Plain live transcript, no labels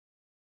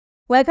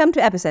Welcome to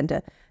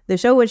Epicenter, the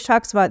show which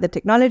talks about the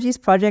technologies,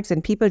 projects,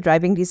 and people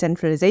driving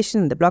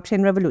decentralization in the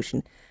blockchain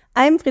revolution.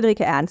 I'm Friederike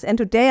Ernst, and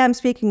today I'm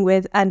speaking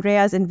with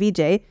Andreas and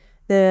Vijay,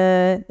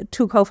 the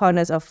two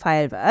co-founders of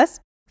Fileverse.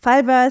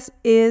 Fileverse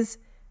is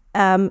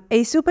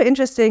a super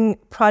interesting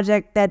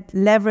project that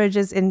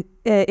leverages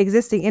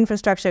existing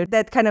infrastructure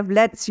that kind of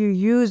lets you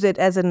use it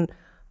as an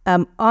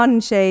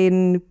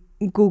on-chain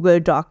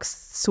Google Docs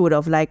sort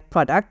of like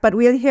product. But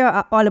we'll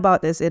hear all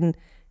about this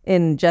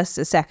in just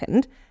a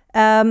second.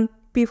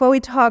 Before we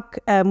talk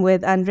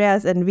with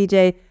Andreas and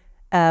Vijay,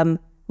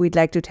 we'd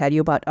like to tell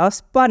you about our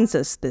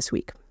sponsors this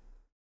week.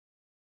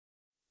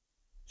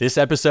 This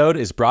episode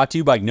is brought to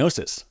you by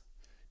Gnosis.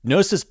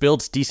 Gnosis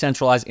builds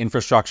decentralized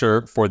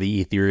infrastructure for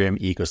the Ethereum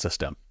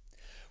ecosystem.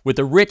 With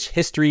a rich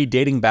history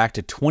dating back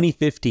to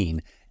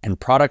 2015 and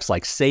products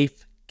like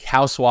Safe,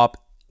 CowSwap,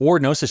 or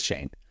Gnosis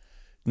Chain,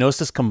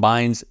 Gnosis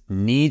combines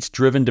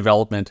needs-driven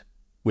development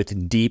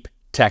with deep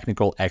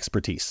technical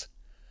expertise.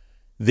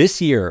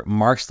 This year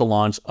marks the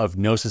launch of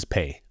Gnosis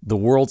Pay, the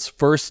world's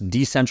first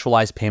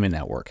decentralized payment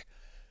network.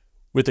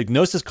 With a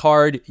Gnosis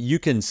card, you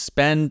can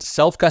spend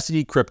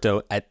self-custody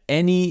crypto at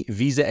any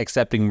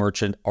Visa-accepting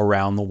merchant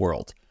around the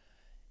world.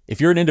 If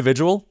you're an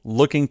individual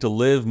looking to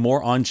live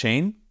more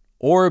on-chain,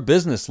 or a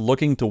business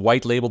looking to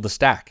white-label the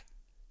stack,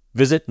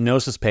 visit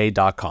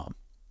gnosispay.com.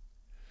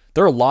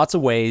 There are lots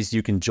of ways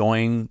you can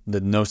join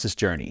the Gnosis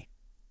journey.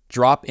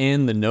 Drop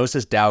in the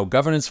Gnosis DAO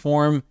governance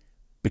form,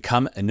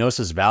 become a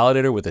Gnosis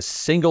validator with a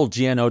single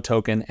GNO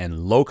token and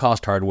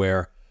low-cost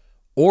hardware,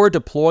 or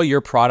deploy your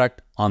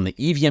product on the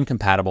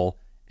EVM-compatible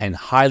and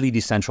highly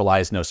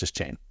decentralized Gnosis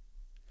chain.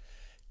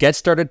 Get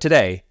started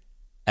today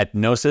at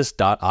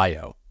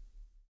gnosis.io.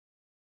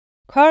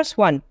 Chorus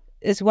One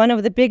is one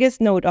of the biggest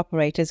node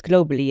operators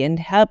globally and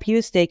help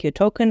you stake your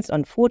tokens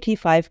on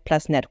 45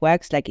 plus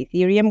networks like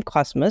Ethereum,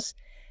 Cosmos,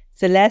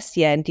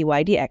 Celestia, and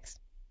DYDX.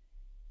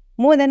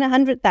 More than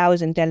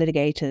 100,000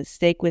 delegators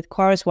stake with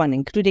Chorus One,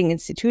 including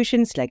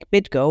institutions like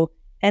BitGo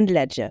and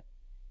Ledger.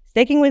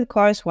 Staking with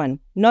Chorus One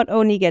not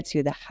only gets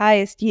you the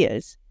highest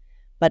yields,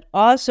 but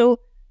also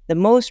the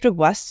most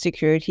robust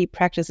security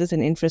practices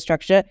and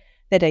infrastructure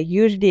that are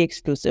usually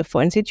exclusive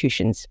for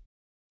institutions.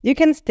 You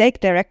can stake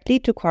directly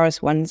to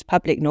Chorus One's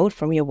public node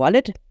from your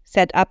wallet,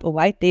 set up a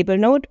white label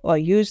node, or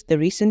use the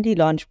recently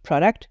launched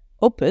product,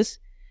 Opus,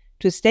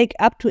 to stake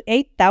up to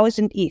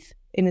 8,000 ETH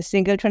in a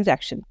single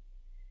transaction.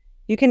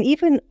 You can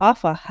even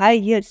offer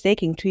high-yield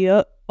staking to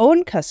your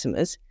own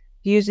customers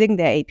using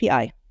their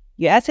API.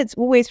 Your assets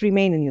always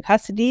remain in your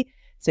custody,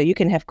 so you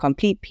can have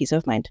complete peace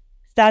of mind.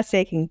 Start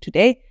staking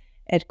today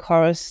at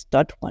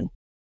chorus.one.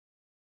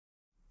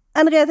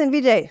 Andreas and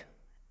Vijay,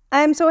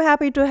 I'm so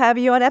happy to have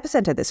you on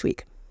Epicenter this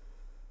week.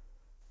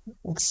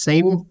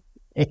 Same.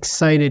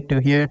 Excited to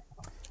hear.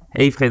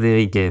 Hey,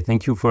 Friederike.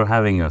 Thank you for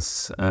having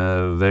us.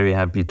 Very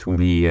happy to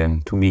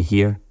be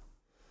here.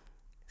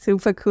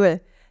 Super cool.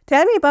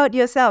 Tell me about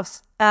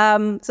yourselves.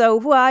 So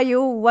who are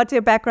you? What's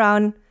your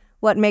background?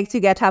 What makes you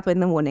get up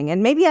in the morning?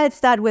 And maybe I'll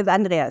start with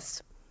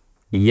Andreas.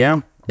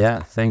 Yeah,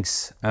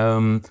 thanks.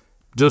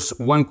 Just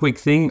one quick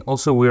thing.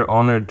 Also, we're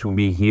honored to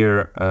be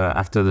here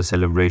after the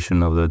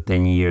celebration of the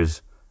 10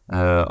 years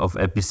of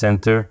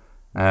Epicenter.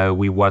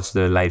 We watched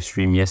the live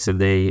stream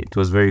yesterday. It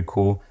was very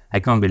cool.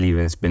 I can't believe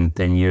it's been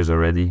 10 years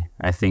already.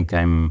 I think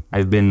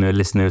I've been a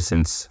listener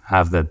since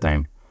half that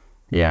time.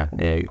 Yeah,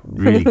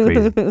 really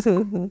crazy.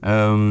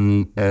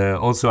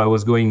 Also, I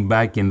was going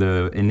back in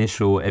the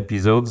initial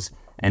episodes,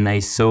 and I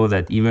saw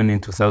that even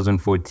in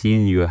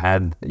 2014, you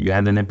had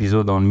an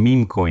episode on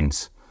meme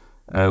coins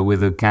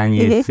with a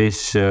Kanye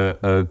fish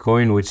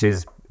coin, which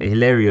is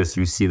hilarious.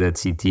 You see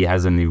that CT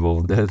hasn't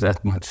evolved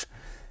that much.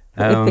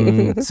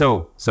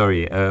 So,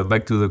 sorry,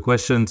 back to the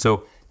question.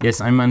 So,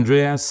 yes, I'm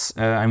Andreas.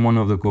 I'm one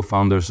of the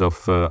co-founders of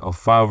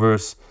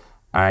Fileverse.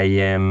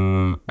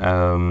 I'm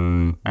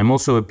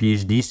also a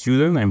PhD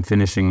student. I'm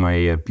finishing my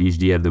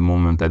PhD at the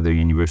moment at the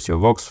University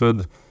of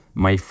Oxford.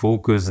 My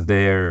focus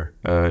there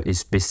is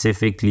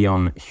specifically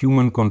on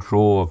human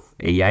control of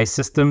AI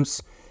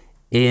systems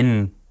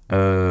in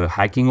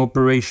hacking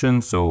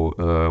operations,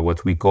 so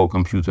what we call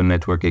computer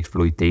network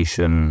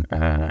exploitation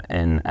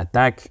and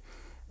attack.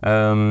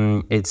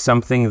 It's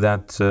something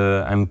that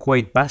I'm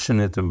quite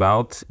passionate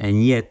about,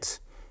 and yet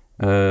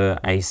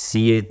I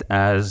see it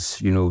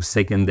as,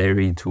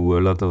 secondary to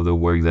a lot of the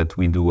work that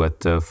we do at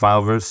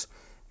Fileverse,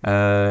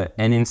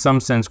 and in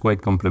some sense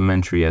quite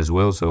complementary as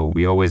well. So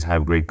we always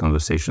have great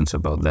conversations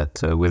about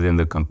that within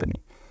the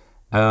company.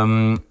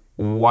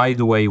 Why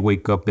do I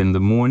wake up in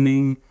the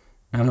morning?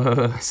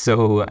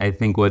 So I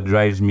think what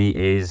drives me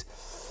is,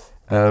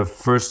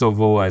 first of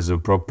all, as a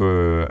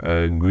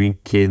proper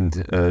Greek kid,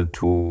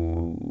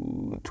 to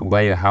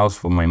buy a house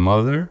for my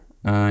mother.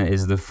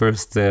 Is the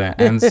first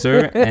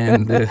answer,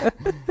 and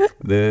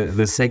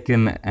the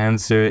second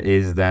answer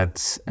is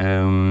that,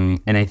 and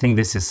I think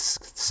this is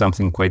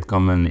something quite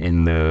common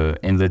in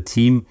the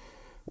team.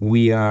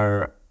 We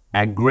are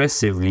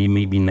aggressively,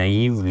 maybe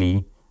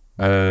naively,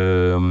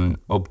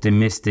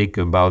 optimistic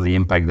about the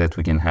impact that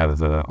we can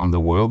have on the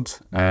world.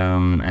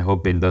 I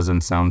hope it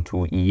doesn't sound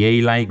too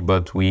EA-like,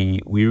 but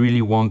we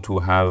really want to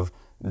have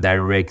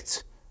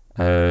direct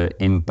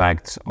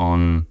impact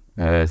on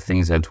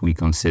things that we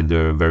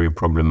consider very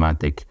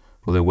problematic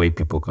for the way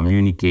people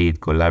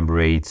communicate,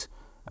 collaborate,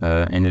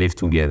 and live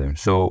together.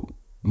 So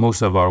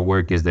most of our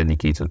work is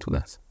dedicated to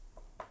that.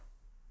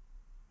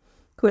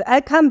 Cool.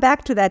 I'll come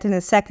back to that in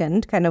a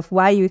second, kind of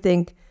why you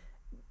think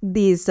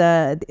these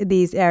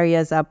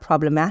areas are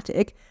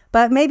problematic.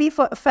 But maybe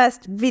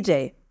first,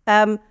 Vijay,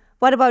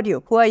 what about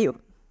you? Who are you?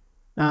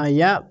 I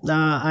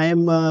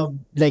am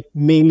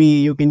mainly,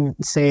 you can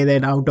say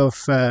that out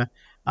of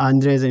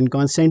Andres and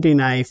Konstantin,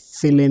 I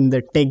fill in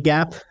the tech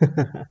gap.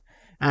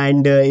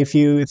 And if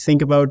you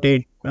think about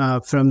it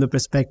from the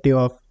perspective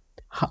of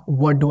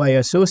what do I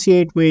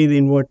associate with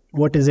and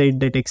what is it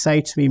that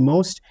excites me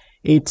most,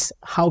 it's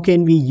how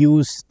can we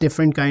use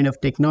different kind of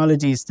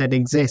technologies that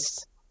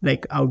exist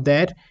like out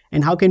there,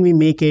 and how can we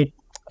make it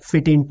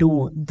fit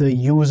into the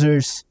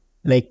users,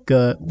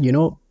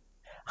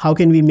 how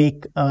can we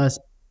make a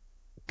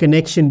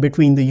connection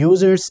between the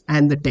users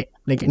and the tech,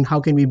 and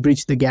how can we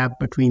bridge the gap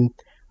between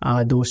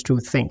those two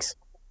things.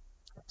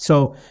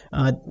 So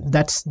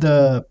that's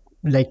the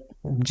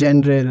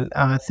general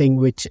thing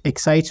which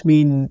excites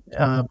me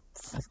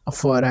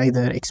for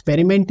either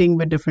experimenting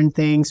with different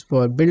things,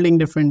 for building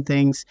different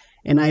things.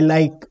 And I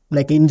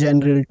like in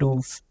general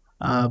to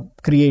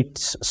create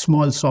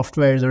small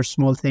softwares or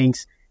small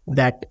things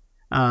that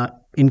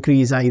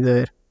increase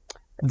either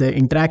the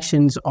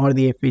interactions or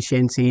the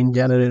efficiency in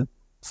general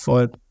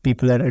for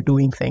people that are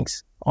doing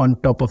things on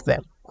top of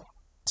them.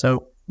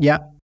 So yeah,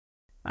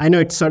 I know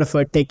it's sort of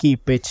a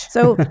techie pitch.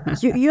 So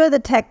you're the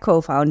tech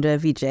co-founder,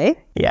 Vijay.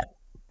 Yeah.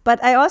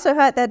 But I also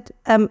heard that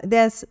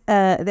there's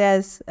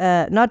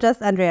not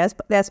just Andreas,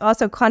 but there's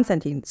also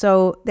Konstantin.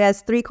 So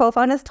there's 3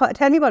 co-founders.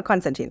 Tell me about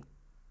Konstantin.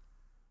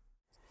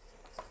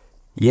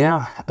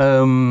 Yeah,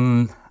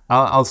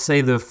 I'll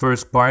say the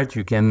first part.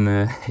 You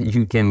can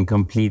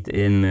complete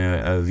in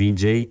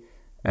Vijay.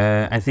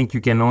 I think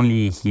you can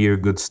only hear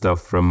good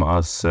stuff from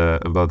us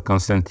about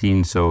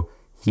Konstantin. So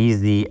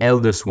he's the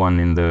eldest one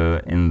in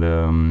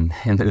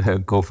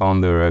the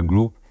co-founder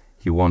group.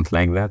 He won't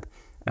like that.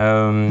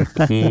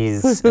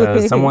 He's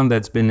someone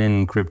that's been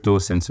in crypto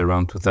since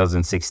around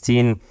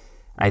 2016.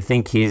 I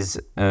think his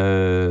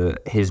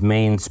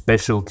main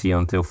specialty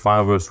until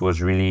Fileverse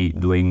was really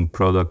doing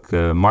product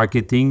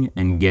marketing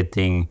and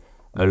getting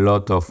a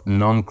lot of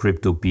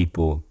non-crypto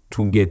people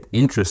to get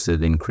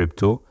interested in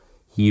crypto.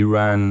 He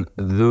ran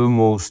the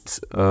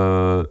most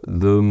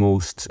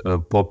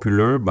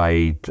popular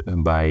by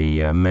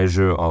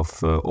measure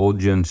of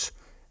audience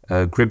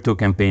crypto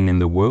campaign in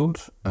the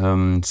world.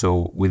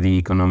 So with the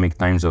Economic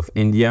Times of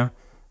India,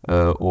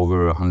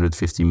 over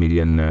 150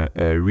 million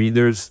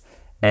readers,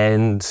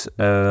 and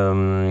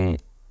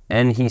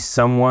he's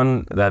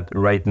someone that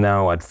right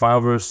now at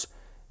Fileverse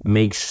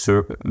makes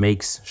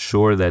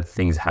sure that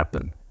things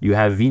happen. You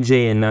have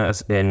Vijay and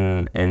us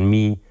and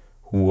me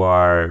who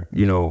are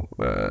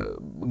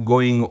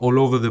going all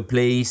over the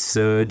place,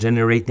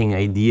 generating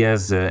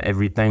ideas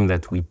every time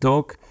that we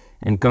talk.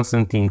 And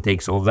Konstantin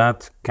takes all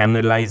that,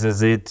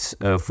 canalizes it,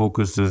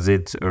 focuses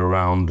it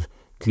around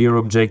clear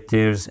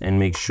objectives, and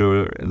makes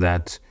sure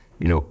that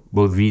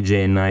both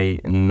Vijay and I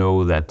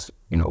know that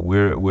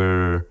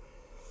we're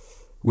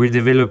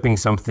developing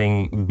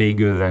something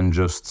bigger than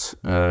just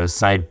a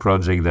side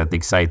project that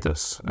excites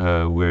us.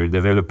 We're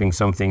developing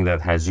something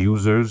that has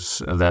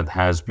users, that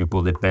has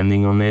people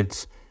depending on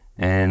it,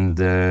 and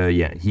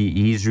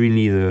he's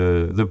really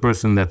the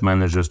person that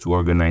manages to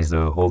organize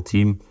the whole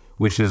team,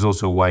 which is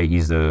also why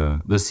he's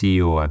the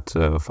CEO at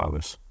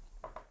Fileverse.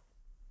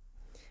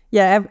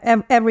 Yeah,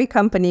 every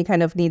company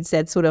kind of needs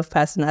that sort of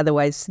person,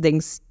 otherwise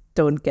things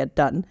don't get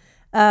done.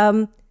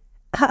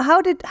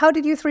 How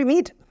did you 3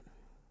 meet?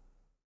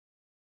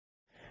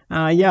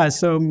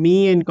 So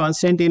me and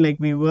Konstantin,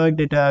 we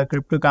worked at a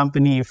crypto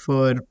company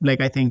for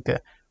I think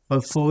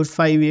for 4 or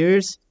 5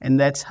 years, and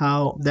that's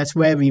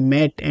where we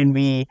met, and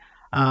we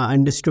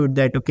understood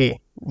that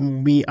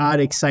we are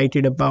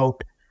excited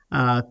about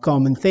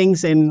common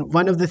things. And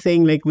one of the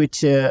things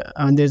which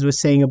Andres was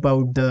saying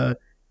about the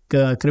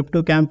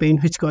crypto campaign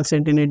which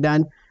Konstantin had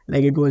done,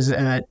 it was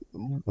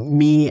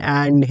me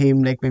and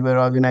him, we were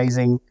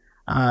organizing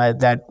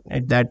that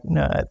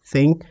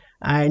thing,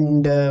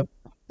 and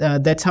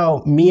that's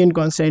how me and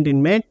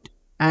Konstantin met.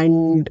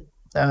 And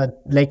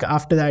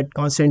after that,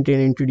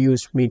 Konstantin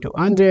introduced me to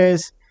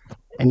Andres,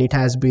 and it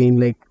has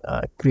been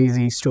a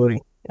crazy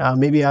story.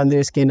 Maybe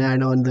Andres can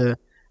add on the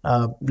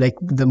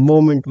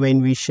moment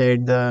when we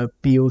shared the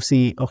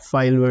POC of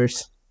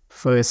Fileverse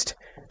first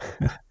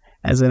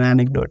as an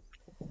anecdote.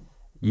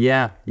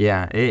 Yeah.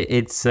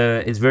 It's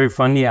very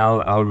funny.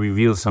 I'll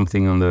reveal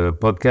something on the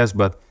podcast,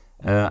 but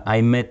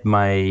I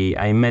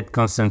met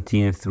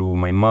Konstantin through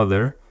my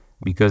mother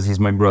because he's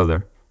my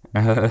brother.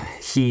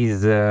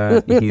 He's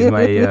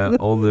my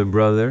older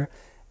brother,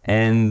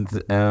 and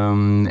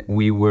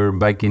we were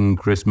back in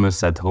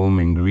Christmas at home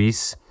in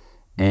Greece,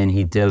 and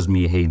he tells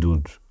me, "Hey,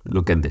 dude,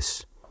 look at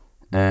this.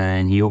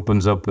 And he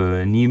opens up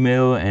an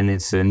email, and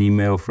it's an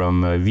email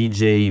from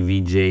Vijay.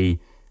 Vijay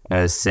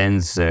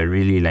sends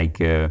really like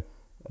a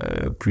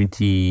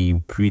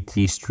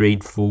pretty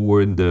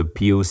straightforward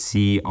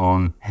POC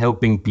on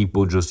helping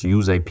people just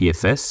use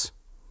IPFS.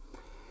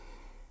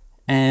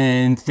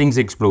 And things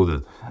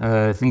exploded.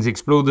 Things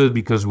exploded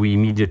because we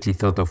immediately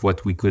thought of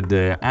what we could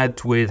add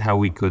to it, how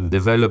we could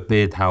develop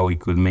it, how we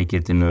could make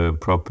it in a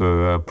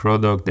proper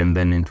product and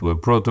then into a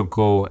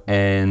protocol.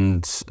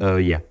 And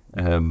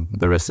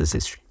the rest is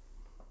history.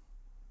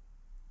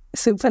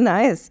 Super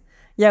nice.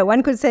 Yeah,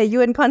 one could say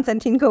you and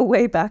Konstantin go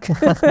way back.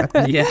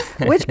 Yeah.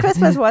 Which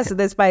Christmas was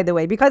this, by the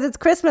way? Because it's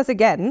Christmas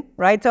again,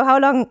 right? So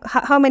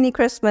how many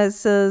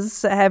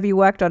Christmases have you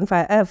worked on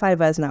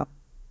Fileverse now?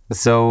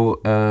 So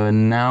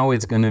now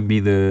it's going to be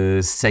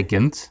the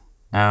second.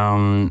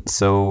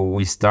 So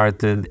we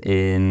started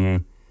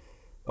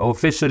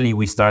officially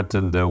we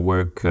started the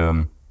work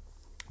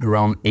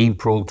around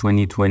April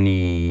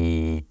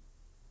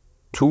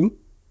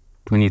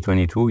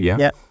 2022, yeah.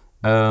 Yeah.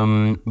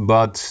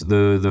 But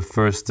the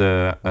first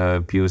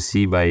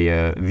POC by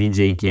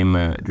Vijay came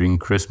during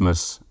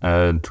Christmas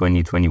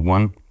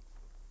 2021,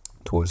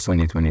 towards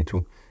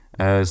 2022.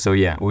 So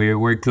yeah,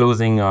 we're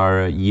closing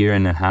our year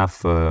and a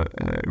half,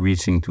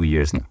 reaching 2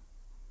 years now.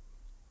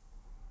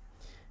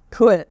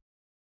 Cool.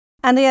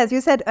 Andreas, you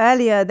said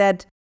earlier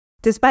that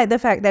despite the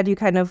fact that you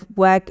kind of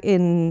work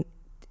in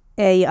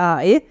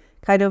AI,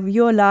 kind of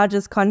your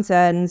largest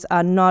concerns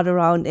are not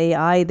around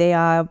AI, they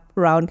are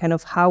around kind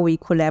of how we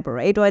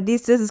collaborate, or at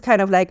least this is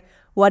kind of like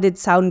what it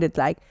sounded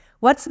like.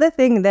 What's the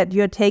thing that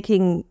you're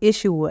taking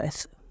issue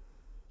with?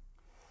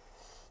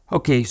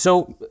 Okay,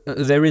 so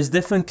there is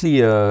definitely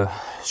a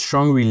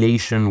strong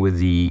relation with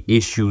the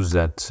issues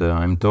that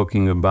I'm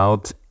talking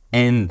about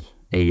and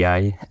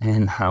AI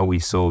and how we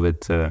solve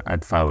it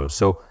at Fileverse.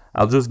 So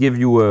I'll just give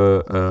you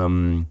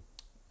a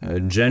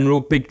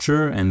general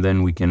picture, and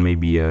then we can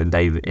maybe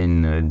dive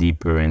in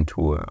deeper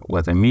into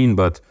what I mean.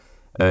 But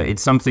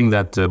it's something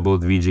that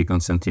both Vijay,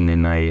 Konstantin,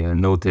 and I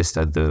noticed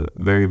at the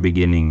very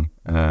beginning,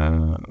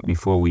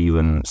 before we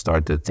even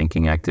started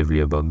thinking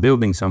actively about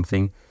building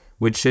something,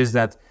 which is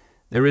that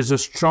there is a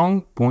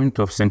strong point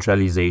of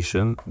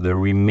centralization, the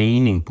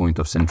remaining point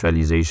of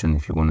centralization,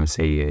 if you want to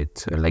say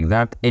it like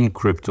that, in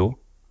crypto,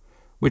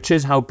 which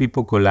is how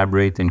people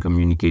collaborate and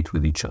communicate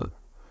with each other.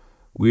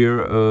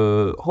 We're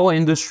a whole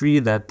industry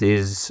that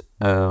is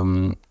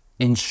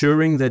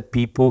ensuring that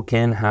people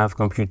can have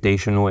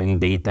computational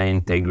and data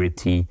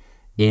integrity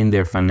in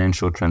their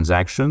financial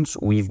transactions.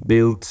 We've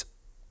built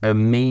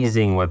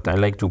amazing, what I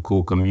like to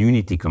call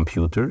community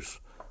computers,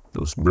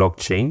 those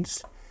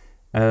blockchains.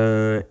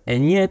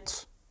 And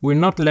yet we're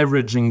not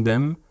leveraging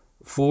them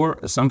for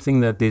something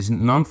that is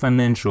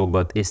non-financial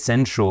but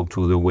essential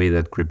to the way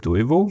that crypto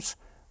evolves,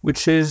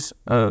 which is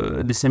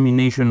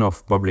dissemination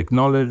of public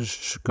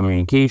knowledge,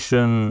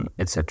 communication,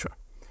 etc.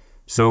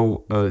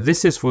 So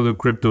this is for the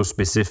crypto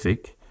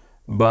specific,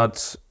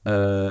 but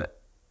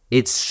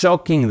it's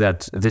shocking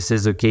that this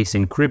is the case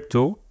in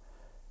crypto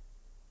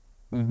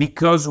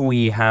because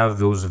we have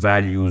those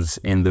values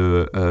in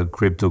the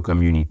crypto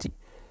community.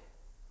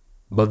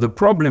 But the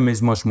problem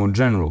is much more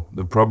general.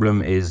 The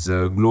problem is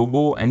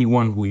global.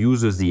 Anyone who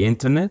uses the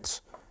internet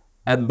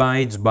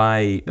abides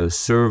by a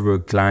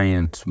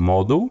server-client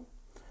model.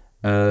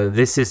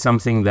 This is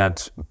something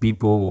that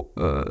people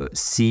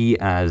see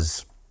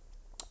as,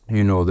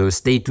 the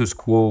status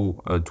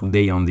quo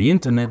today on the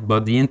internet,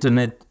 but the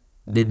internet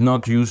did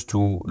not used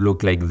to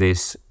look like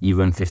this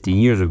even 15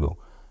 years ago.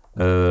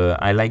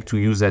 I like to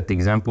use that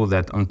example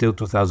that until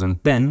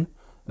 2010,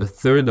 a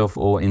third of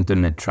all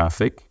internet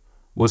traffic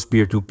was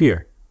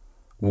peer-to-peer,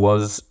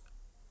 was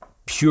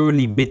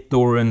purely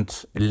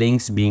BitTorrent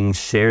links being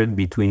shared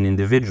between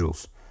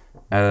individuals.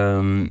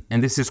 And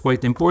this is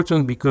quite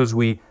important because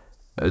we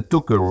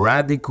took a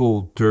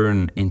radical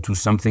turn into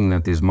something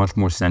that is much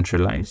more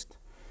centralized.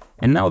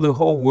 And now the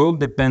whole world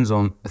depends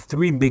on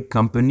 3 big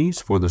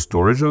companies for the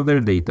storage of their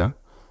data,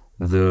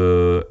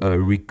 the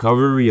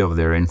recovery of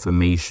their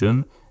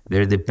information.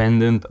 They're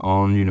dependent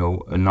on,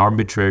 an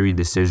arbitrary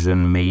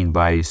decision made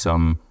by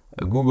some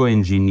Google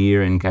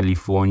engineer in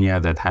California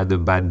that had a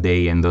bad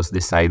day and thus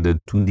decided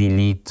to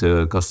delete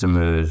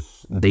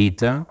customers'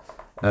 data.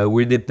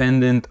 We're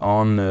dependent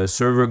on a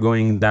server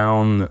going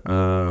down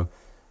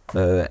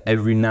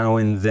every now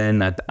and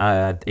then at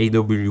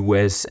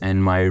AWS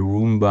and my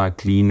Roomba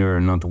cleaner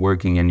not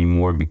working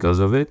anymore because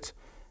of it.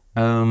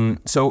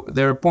 So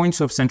there are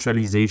points of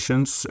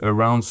centralizations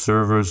around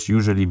servers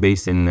usually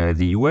based in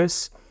the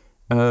US,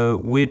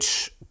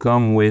 which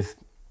come with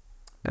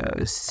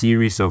a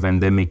series of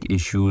endemic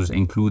issues,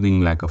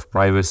 including lack of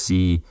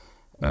privacy,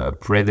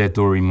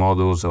 predatory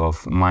models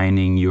of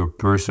mining your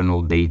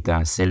personal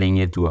data, selling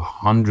it to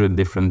 100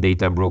 different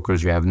data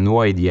brokers you have no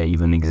idea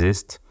even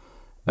exist,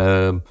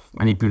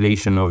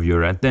 manipulation of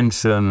your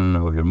attention,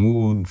 of your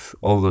mood,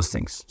 all those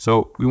things.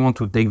 So we want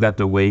to take that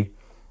away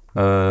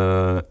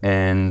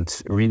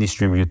and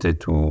redistribute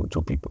it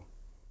to people.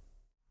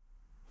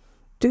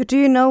 Do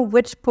you know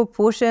which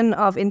proportion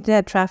of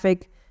internet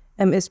traffic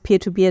is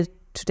peer-to-peer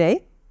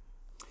today?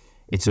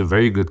 It's a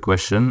very good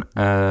question.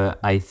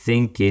 I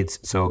think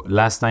so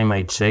last time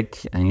I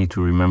checked, I need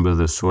to remember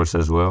the source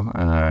as well.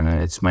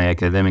 It's my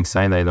academic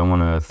side. I don't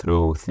want to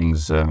throw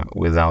things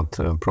without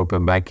proper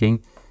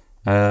backing.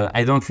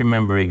 I don't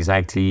remember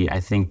exactly.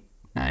 I think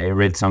I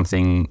read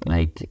something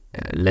like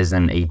less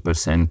than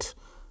 8%.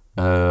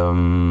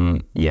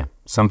 Yeah,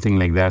 something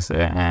like that.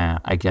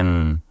 I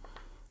can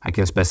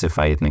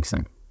specify it next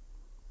time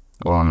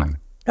or online.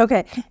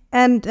 Okay.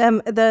 And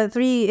the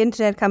three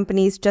internet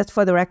companies, just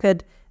for the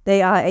record,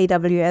 they are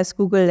AWS,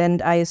 Google,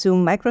 and I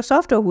assume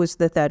Microsoft, or who's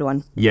the third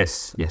one?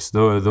 Yes.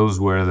 Those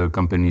were the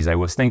companies I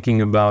was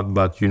thinking about.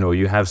 But,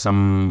 you have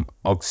some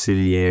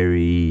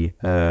auxiliary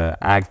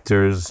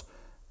actors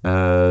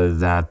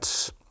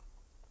that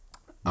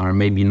are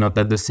maybe not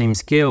at the same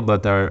scale,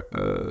 but are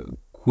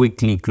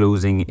quickly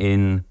closing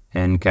in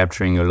and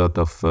capturing a lot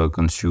of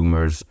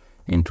consumers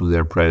into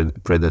their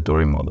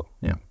predatory model.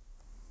 Yeah.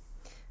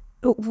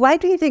 Why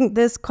do you think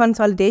this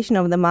consolidation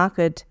of the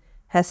market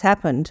has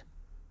happened?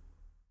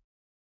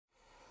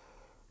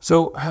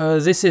 So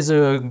this is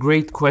a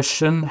great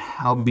question.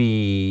 I'll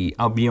be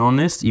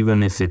honest,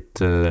 even if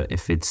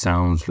it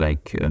sounds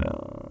like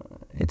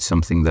it's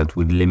something that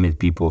would limit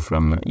people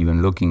from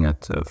even looking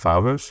at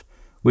Fileverse,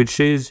 which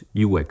is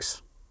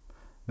UX.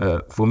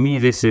 For me,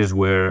 this is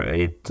where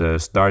it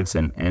starts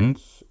and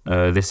ends.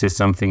 This is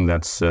something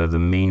that's the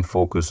main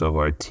focus of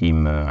our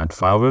team at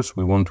Fileverse.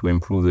 We want to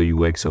improve the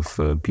UX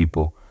of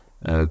people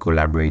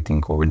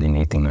collaborating,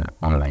 coordinating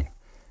online.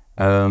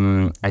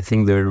 I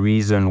think the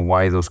reason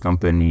why those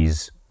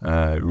companies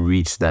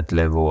reach that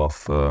level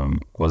of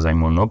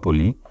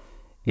quasi-monopoly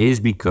is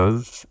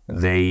because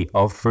they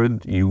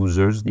offered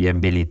users the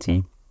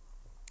ability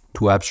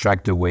to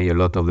abstract away a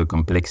lot of the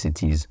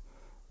complexities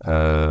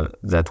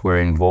that were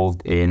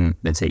involved in,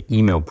 let's say,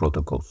 email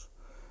protocols.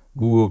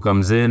 Google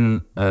comes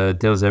in,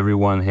 tells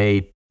everyone,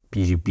 hey,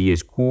 PGP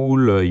is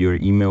cool, your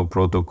email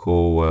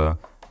protocol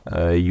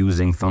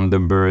using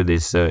Thunderbird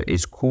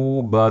is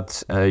cool,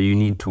 but you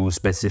need to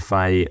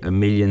specify a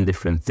million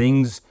different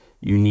things.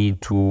 You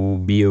need to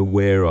be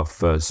aware of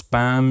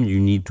spam. You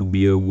need to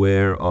be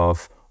aware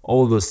of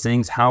all those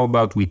things. How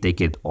about we take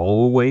it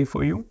all away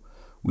for you?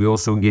 We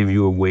also give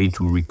you a way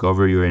to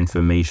recover your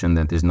information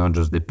that is not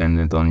just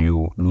dependent on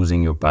you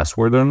losing your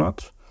password or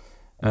not.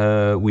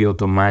 We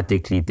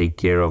automatically take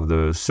care of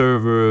the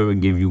server,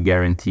 give you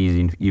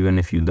guarantees even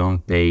if you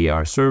don't pay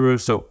our server.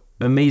 So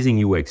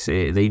amazing UX.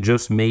 They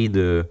just made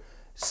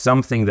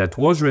something that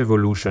was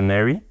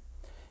revolutionary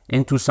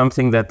into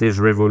something that is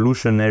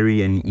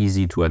revolutionary and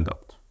easy to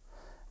adopt.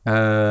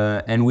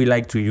 And we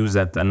like to use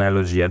that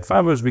analogy at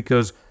Fileverse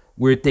because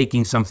we're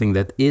taking something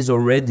that is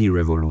already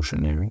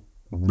revolutionary,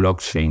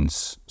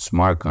 blockchains,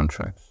 smart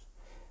contracts,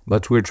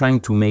 but we're trying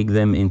to make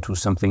them into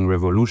something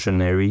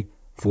revolutionary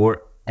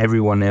for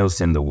everyone else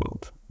in the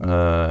world,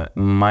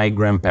 my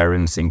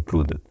grandparents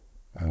included.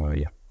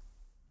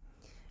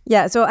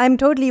 Yeah, so I'm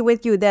totally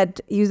with you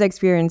that user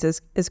experience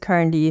is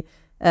currently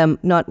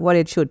not what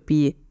it should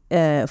be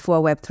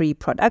for Web3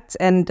 products.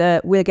 And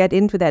we'll get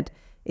into that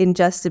in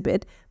just a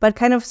bit, but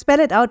kind of spell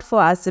it out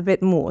for us a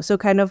bit more. So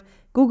kind of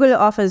Google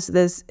offers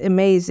this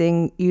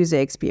amazing user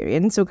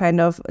experience. So kind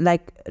of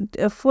like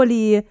a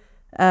fully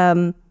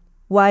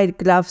white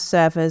glove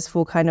service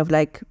for kind of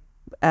like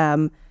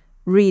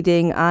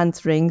reading,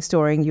 answering,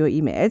 storing your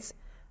emails.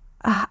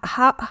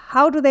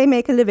 How do they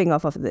make a living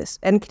off of this?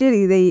 And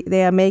clearly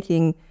they are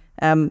making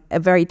a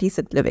very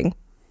decent living.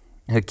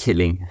 A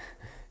killing.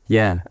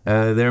 Yeah,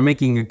 they're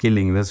making a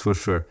killing, that's for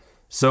sure.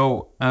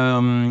 So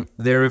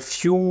there are a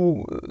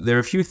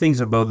few things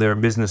about their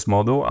business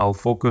model. I'll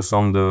focus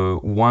on the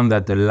one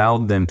that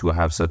allowed them to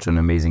have such an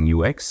amazing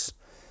UX.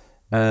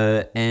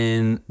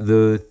 And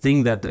the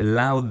thing that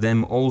allowed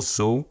them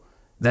also,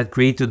 that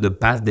created the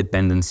path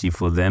dependency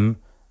for them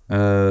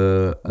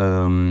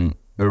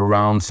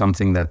around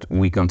something that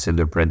we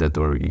consider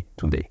predatory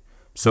today.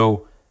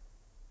 So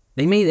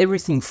they made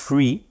everything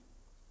free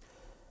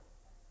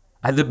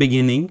at the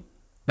beginning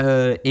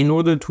in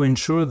order to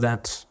ensure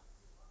that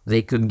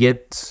they could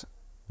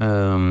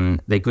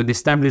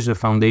establish the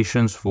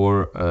foundations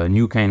for a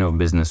new kind of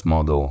business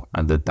model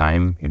at the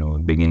time,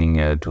 beginning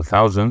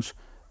 2000s,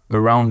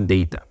 around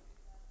data.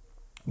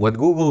 What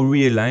Google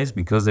realized,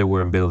 because they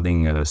were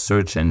building a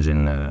search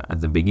engine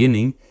at the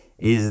beginning,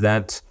 is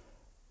that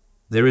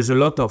there is a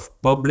lot of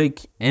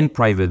public and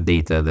private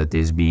data that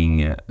is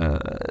being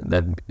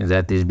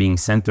that is being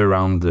sent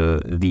around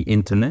the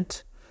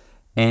internet,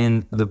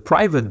 and the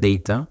private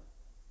data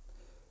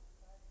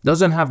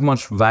doesn't have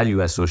much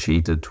value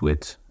associated to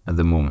it at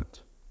the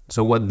moment.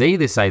 So what they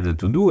decided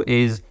to do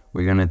is,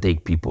 we're going to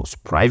take people's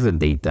private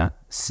data,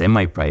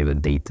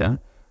 semi-private data.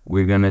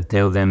 We're going to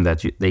tell them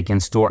that they can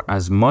store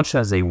as much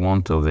as they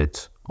want of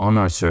it on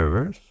our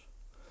servers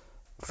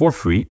for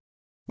free,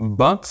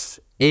 but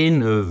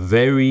in a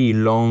very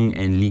long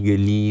and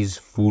legalese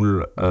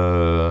full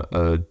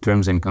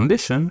terms and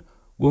condition.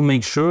 We'll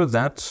make sure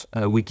that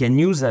we can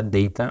use that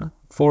data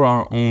for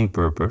our own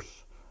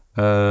purpose,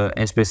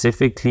 and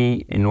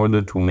specifically in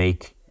order to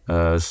make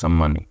some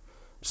money.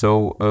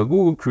 So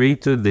Google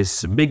created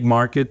this big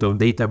market of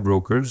data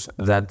brokers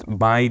that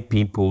buy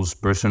people's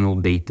personal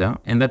data.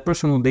 And that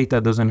personal data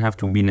doesn't have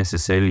to be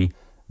necessarily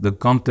the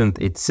content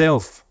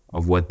itself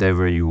of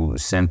whatever you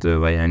sent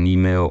via an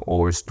email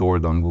or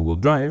stored on Google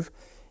Drive.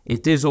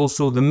 It is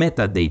also the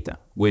metadata,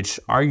 which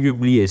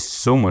arguably is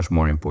so much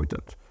more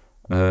important.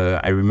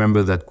 I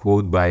remember that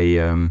quote by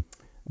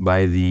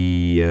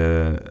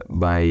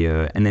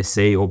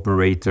NSA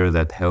operator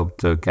that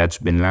helped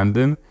catch Bin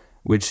Laden,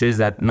 which is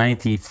that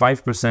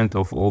 95%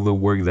 of all the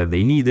work that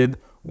they needed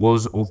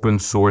was open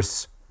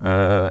source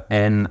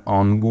and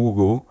on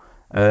Google,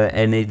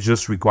 and it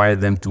just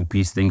required them to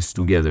piece things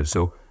together.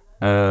 So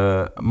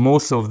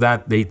most of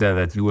that data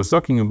that he was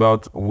talking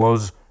about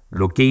was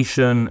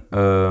location,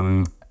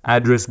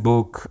 address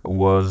book,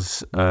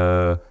 was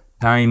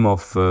time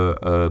of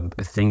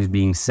things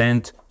being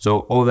sent. So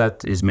all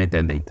that is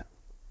metadata.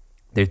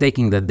 They're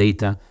taking that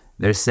data,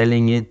 they're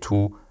selling it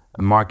to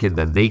a market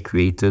that they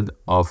created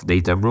of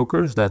data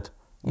brokers that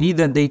need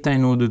that data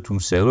in order to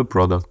sell a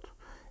product,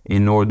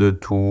 in order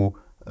to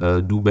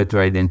do better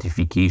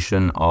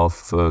identification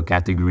of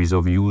categories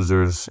of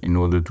users, in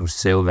order to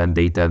sell that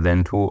data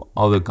then to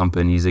other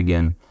companies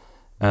again.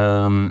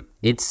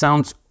 It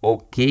sounds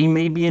okay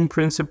maybe in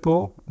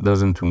principle,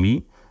 doesn't to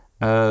me,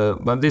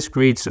 but this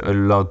creates a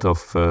lot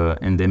of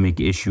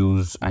endemic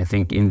issues. I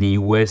think in the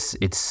US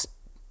it's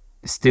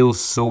still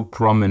so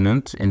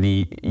prominent. In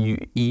the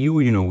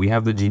EU, we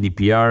have the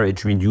GDPR.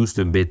 It reduced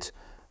a bit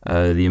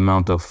the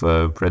amount of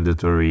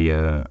predatory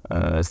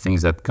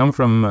things that come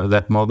from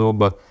that model.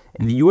 But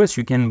in the US,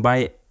 you can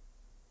buy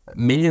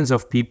millions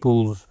of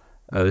people's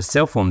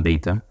cell phone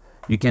data.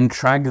 You can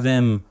track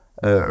them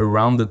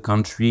around the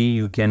country.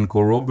 You can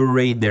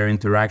corroborate their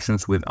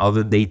interactions with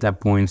other data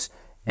points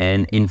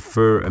and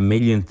infer a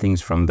million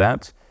things from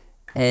that.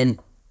 And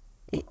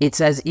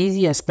it's as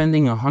easy as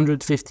spending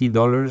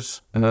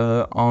 $150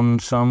 on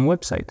some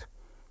website.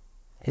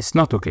 It's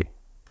not okay.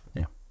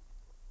 Yeah.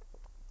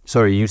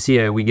 Sorry, you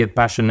see, we get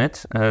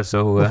passionate,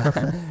 so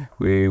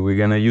we're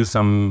gonna use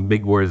some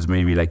big words,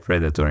 maybe like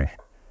predatory.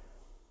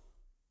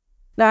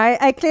 No,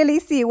 I clearly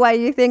see why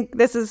you think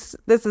this is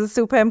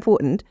super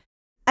important.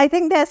 I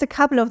think there's a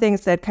couple of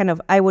things that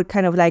I would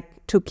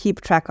like to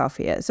keep track of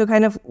here. So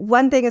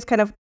one thing is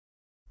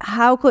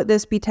how could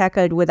this be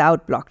tackled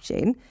without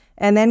blockchain?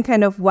 And then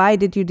why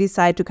did you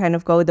decide to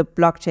go the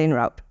blockchain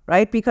route,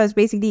 right? Because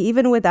basically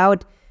even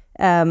without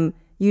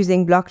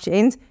using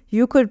blockchains,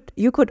 you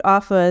could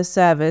offer a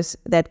service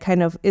that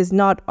is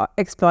not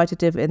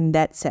exploitative in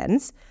that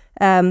sense,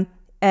 and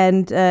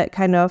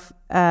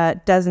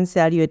doesn't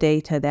sell your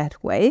data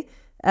that way.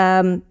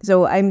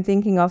 So I'm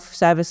thinking of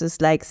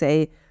services like,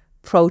 say,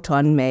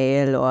 Proton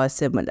Mail or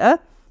similar.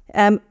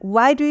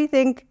 Why do you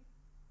think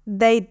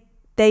they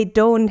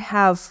don't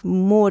have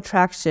more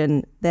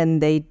traction than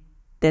they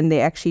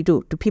actually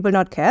do? Do people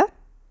not care?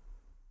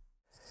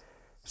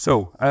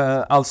 So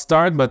I'll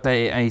start, but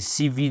I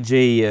see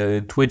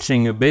Vijay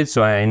twitching a bit,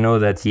 so I know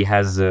that he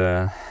has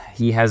a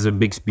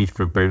big speech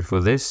prepared for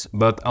this.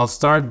 But I'll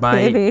start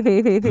by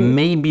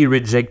maybe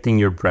rejecting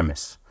your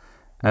premise,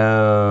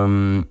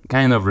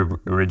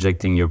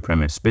 rejecting your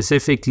premise.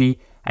 Specifically,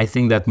 I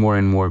think that more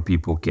and more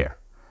people care.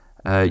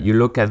 You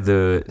look at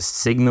the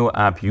Signal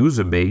app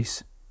user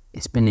base;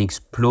 it's been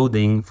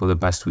exploding for the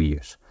past 2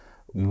 years.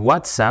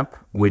 WhatsApp,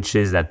 which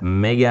is that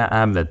mega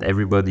app that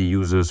everybody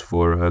uses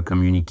for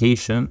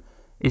communication,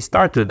 it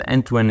started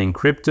end-to-end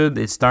encrypted.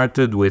 It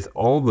started with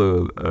all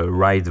the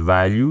right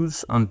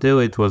values until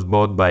it was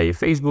bought by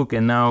Facebook,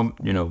 and now,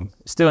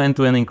 still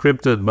end-to-end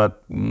encrypted,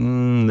 but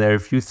there are a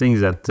few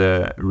things that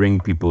ring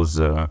people's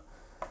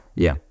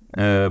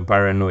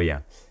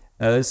paranoia.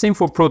 Same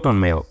for Proton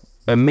Mail.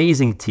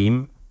 Amazing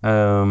team.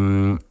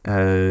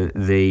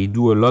 They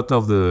do a lot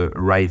of the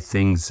right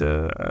things,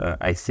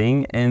 I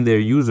think, and their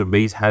user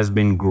base has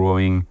been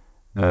growing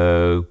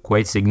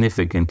quite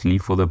significantly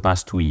for the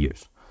past 2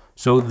 years.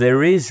 So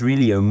there is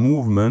really a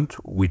movement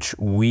which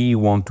we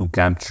want to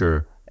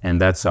capture, and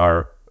that's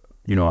our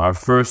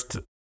first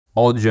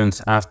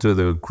audience after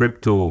the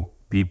crypto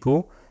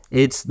people.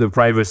 It's the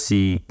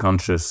privacy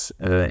conscious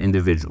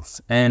individuals,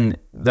 and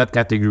that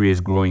category is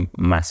growing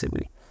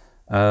massively.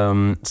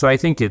 So I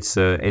think it's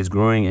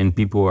growing, and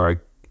people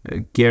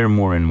care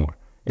more and more.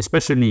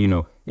 Especially,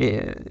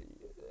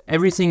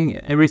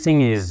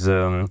 everything is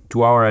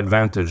to our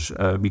advantage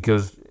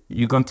because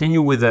you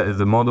continue with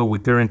the model we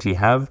currently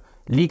have.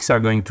 Leaks are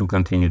going to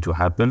continue to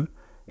happen.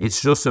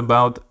 It's just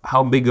about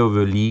how big of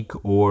a leak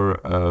or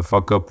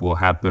fuck up will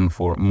happen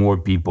for more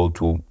people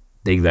to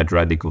take that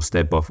radical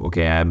step of,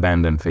 okay, I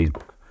abandon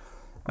Facebook.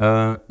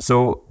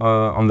 So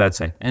on that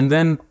side. And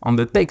then on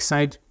the tech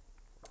side,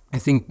 I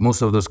think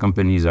most of those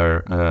companies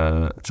are,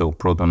 so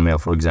Proton Mail,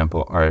 for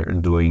example, are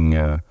doing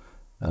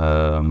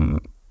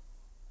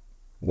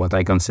what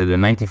I consider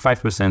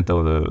 95%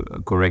 of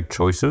the correct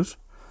choices,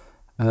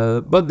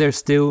 but they're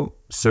still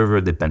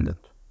server dependent.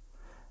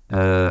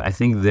 I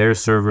think their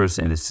servers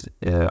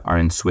are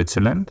in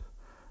Switzerland.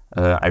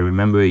 I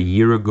remember a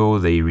year ago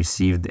they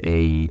received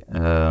a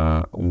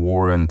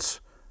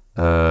warrant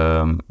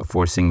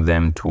forcing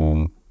them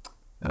to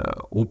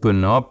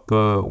open up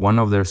one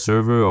of their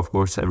server. Of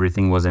course,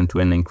 everything was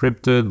end-to-end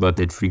encrypted, but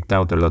it freaked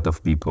out a lot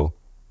of people,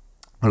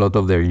 a lot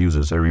of their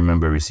users. I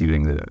remember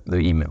receiving the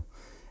email.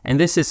 And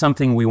this is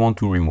something we want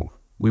to remove.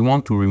 We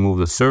want to remove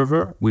the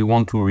server. We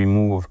want to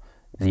remove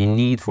the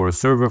need for a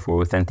server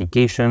for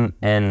authentication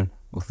and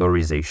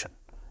authorization.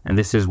 And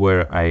this is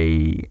where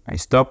I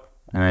stop,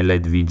 and I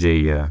let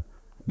Vijay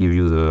give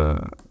you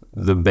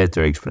the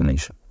better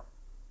explanation.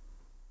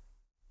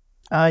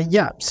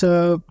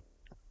 So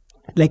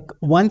like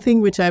one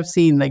thing which I've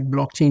seen like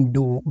blockchain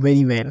do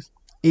very well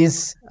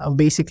is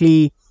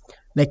basically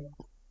like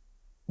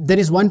there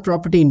is one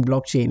property in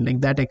blockchain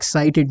like that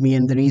excited me,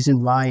 and the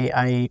reason why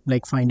I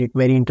like find it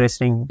very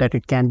interesting that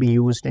it can be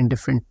used in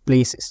different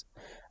places.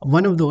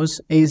 One of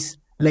those is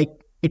like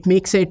it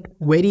makes it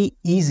very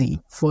easy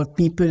for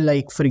people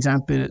like, for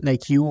example,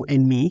 like you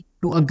and me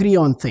to agree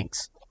on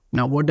things.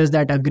 Now, what does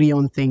that agree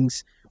on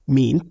things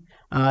mean?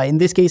 In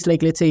this case,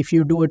 like let's say if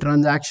you do a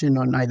transaction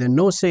on either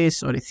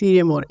Gnosis or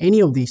Ethereum or any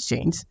of these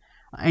chains,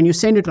 and you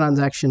send a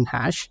transaction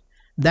hash,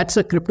 that's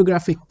a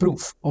cryptographic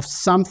proof of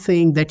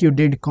something that you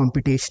did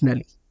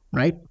computationally,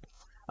 right?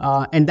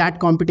 And that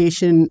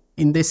computation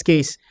in this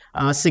case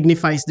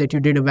signifies that you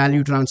did a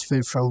value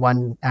transfer from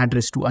one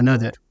address to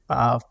another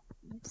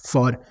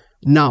for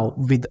now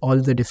with all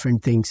the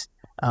different things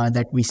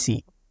that we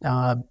see.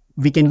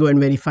 We can go and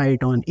verify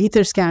it on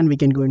Etherscan, we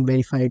can go and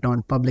verify it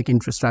on public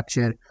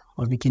infrastructure,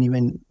 or we can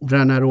even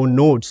run our own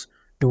nodes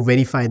to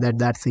verify that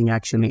that thing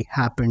actually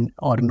happened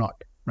or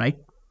not, right?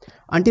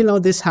 Until now,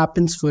 this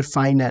happens for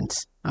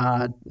finance.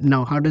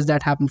 Now, how does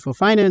that happen for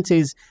finance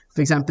is,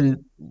 for example,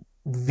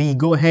 we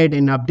go ahead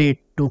and update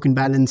token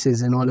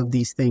balances and all of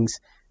these things.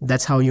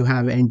 That's how you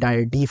have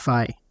entire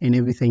DeFi and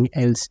everything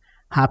else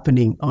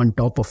happening on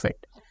top of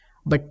it.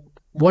 But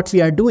what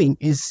we are doing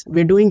is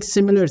we're doing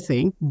similar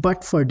thing,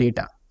 but for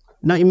data.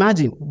 Now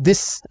imagine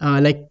this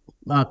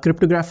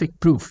cryptographic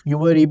proof you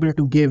were able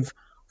to give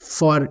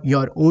for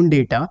your own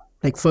data,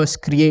 like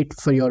first create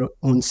for your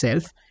own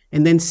self,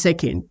 and then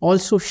second,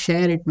 also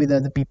share it with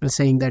other people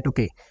saying that,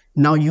 okay,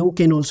 now you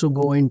can also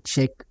go and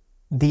check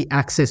the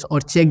access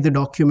or check the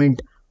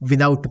document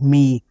without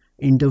me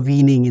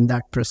intervening in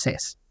that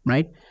process,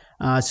 right?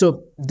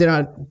 So there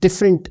are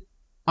different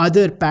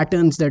other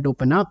patterns that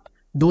open up.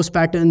 Those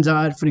patterns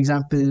are, for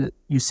example,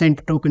 you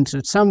send tokens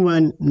to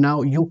someone,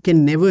 now you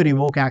can never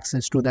revoke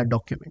access to that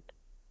document.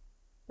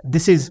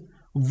 This is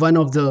one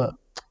of the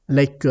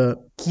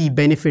key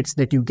benefits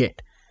that you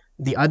get.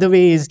 The other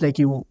way is like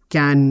you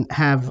can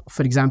have,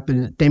 for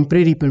example,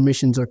 temporary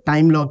permissions or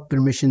time lock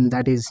permission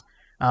that is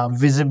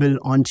visible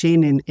on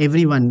chain and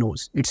everyone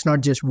knows. It's not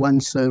just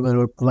one server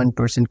or one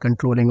person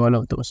controlling all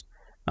of those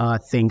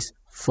things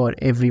for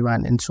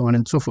everyone and so on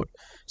and so forth.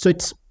 So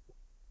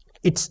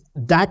it's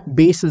that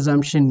base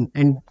assumption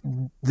and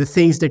the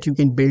things that you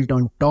can build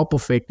on top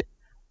of it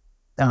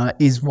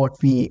is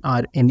what we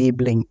are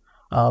enabling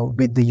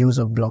with the use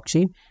of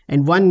blockchain.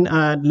 And one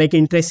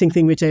interesting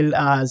thing which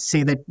I'll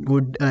say that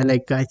would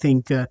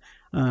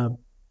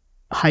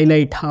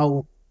highlight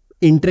how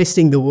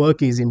interesting the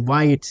work is and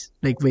why it's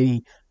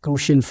very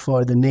crucial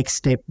for the next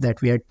step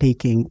that we are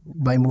taking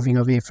by moving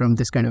away from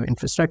this kind of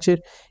infrastructure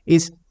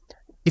is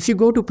if you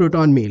go to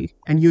Proton Mail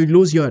and you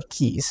lose your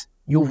keys,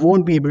 you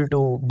won't be able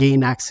to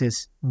gain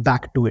access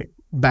back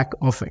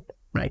of it,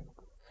 right?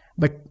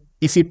 But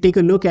if you take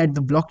a look at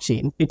the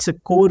blockchain, it's a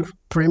core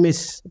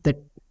premise that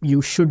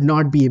you should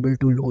not be able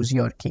to lose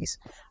your keys.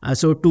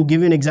 So to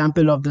give an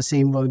example of the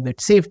same work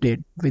that Safe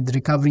did with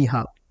Recovery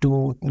Hub,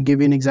 to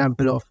give an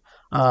example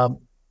of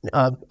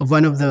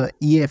one of the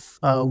EF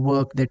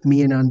work that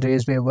me and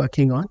Andreas were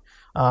working on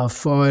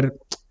for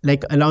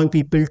allowing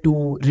people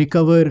to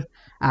recover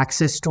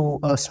access to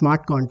a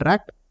smart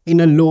contract in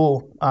a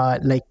low,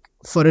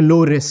 for a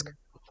low risk,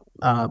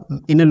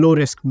 in a low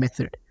risk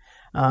method.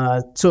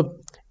 So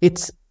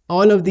it's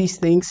all of these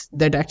things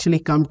that actually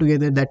come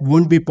together that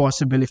wouldn't be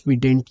possible if we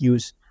didn't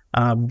use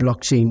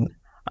blockchain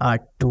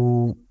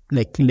to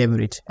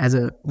leverage as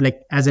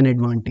an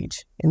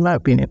advantage, in my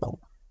opinion.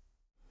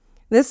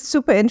 This is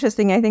super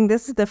interesting. I think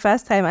this is the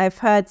first time I've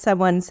heard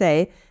someone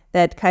say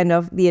that kind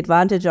of the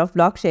advantage of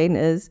blockchain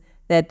is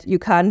that you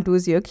can't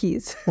lose your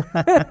keys.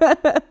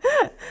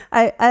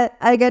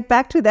 I get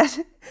back to that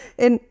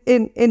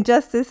in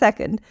just a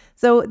second.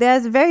 So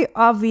there's a very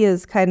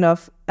obvious kind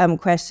of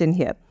question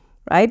here,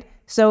 right?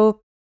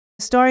 So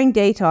storing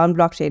data on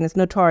blockchain is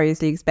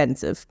notoriously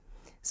expensive.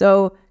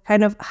 So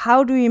kind of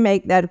how do you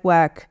make that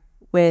work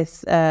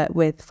with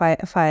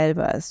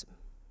Fileverse?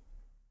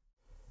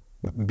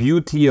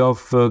 Beauty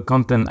of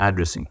content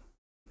addressing.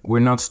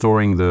 We're not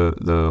storing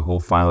the whole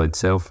file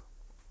itself.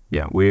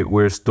 Yeah,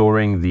 we're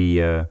storing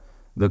the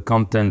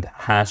content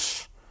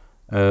hash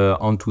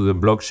onto the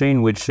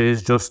blockchain, which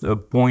is just a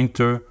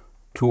pointer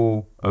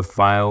to a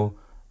file,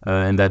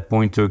 and that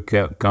pointer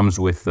comes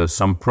with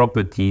some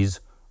properties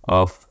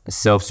of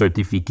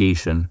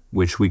self-certification,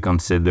 which we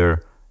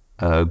consider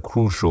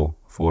crucial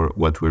for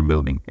what we're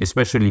building,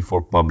 especially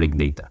for public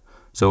data.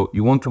 So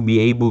you want to be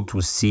able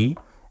to see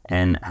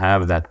and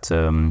have that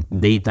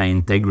data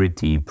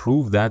integrity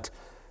prove that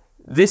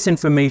this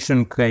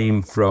information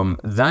came from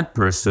that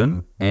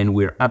person, and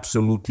we're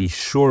absolutely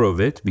sure of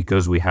it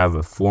because we have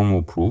a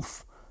formal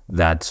proof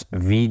that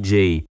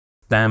Vijay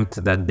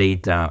stamped that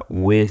data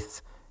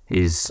with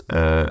his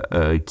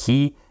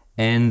key,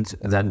 and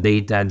that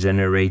data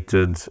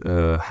generated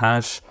a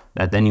hash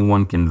that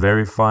anyone can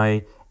verify,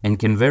 and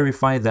can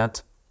verify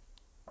that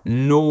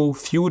no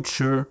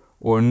future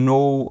or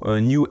no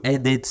new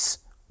edits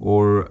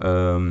or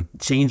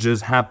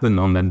changes happen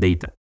on that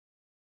data.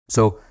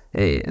 So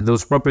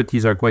those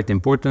properties are quite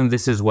important.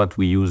 This is what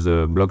we use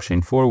the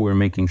blockchain for. We're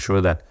making sure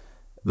that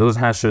those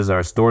hashes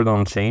are stored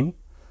on chain,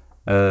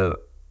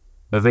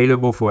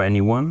 available for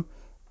anyone,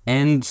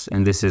 and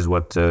this is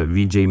what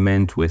Vijay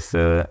meant with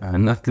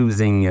not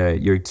losing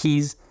your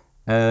keys.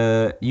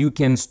 You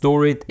can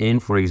store it in,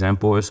 for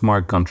example, a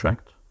smart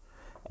contract,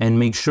 and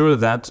make sure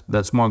that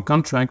that smart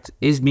contract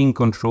is being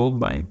controlled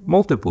by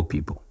multiple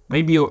people.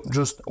 Maybe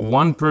just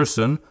one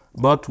person,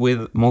 but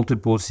with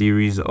multiple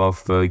series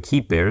of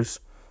key pairs,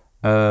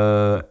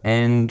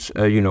 and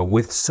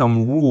with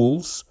some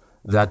rules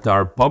that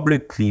are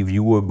publicly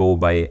viewable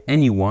by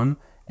anyone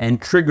and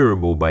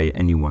triggerable by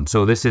anyone.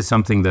 So this is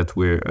something that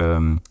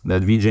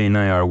that Vijay and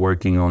I are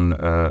working on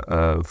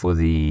for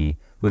the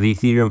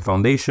Ethereum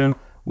Foundation.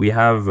 We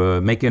have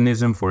a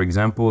mechanism, for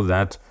example,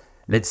 that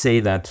let's say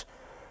that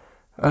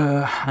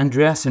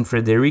Andreas and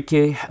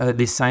Friederike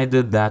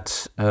decided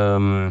that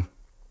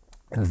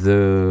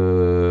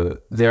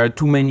there are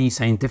too many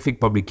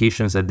scientific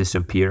publications that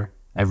disappear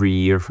every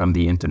year from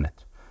the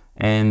internet.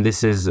 And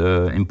this is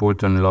an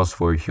important loss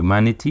for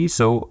humanity.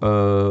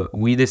 So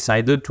we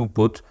decided to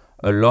put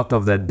a lot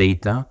of that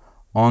data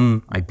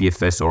on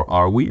IPFS or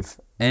Arweave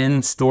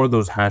and store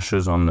those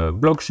hashes on the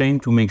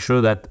blockchain to make sure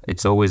that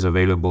it's always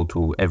available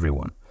to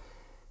everyone.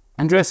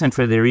 Andreas and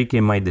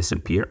Friederike might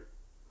disappear,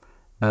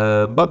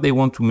 but they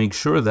want to make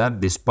sure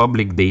that this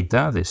public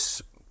data,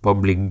 this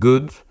public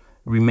good,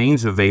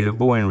 remains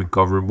available and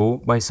recoverable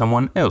by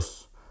someone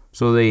else.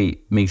 So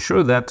they make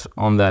sure that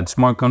on that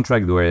smart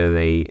contract where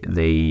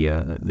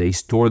they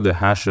store the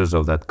hashes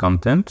of that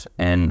content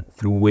and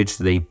through which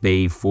they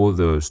pay for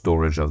the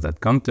storage of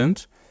that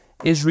content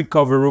is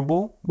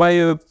recoverable by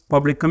a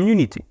public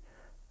community.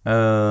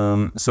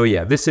 So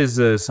yeah, this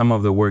is some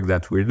of the work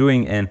that we're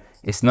doing, and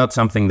it's not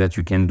something that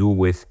you can do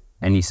with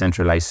any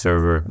centralized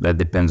server that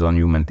depends on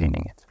you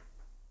maintaining it.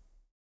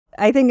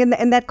 I think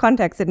in that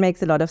context, it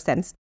makes a lot of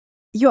sense.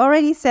 You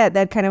already said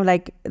that kind of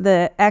like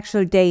the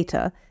actual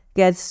data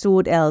gets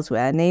stored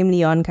elsewhere,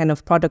 namely on kind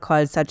of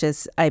protocols such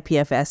as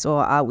IPFS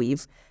or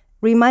Arweave.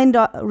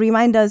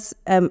 Remind us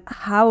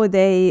how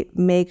they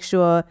make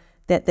sure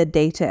that the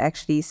data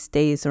actually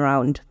stays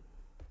around.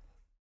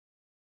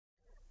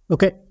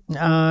 Okay,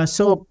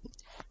 so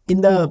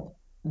in the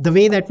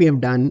way that we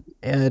have done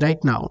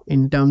right now,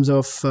 in terms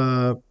of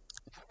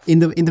in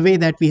the way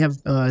that we have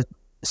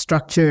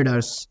structured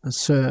our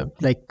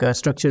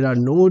structured our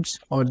nodes,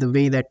 or the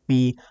way that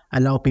we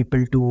allow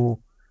people to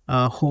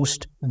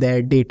host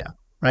their data,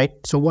 right?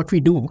 So what we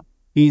do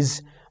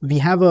is we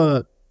have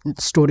a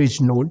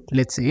storage node,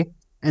 let's say,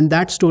 and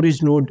that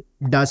storage node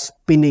does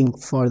pinning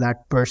for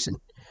that person.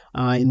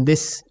 In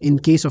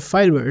case of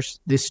Fileverse,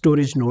 this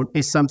storage node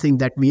is something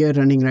that we are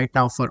running right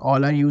now for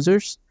all our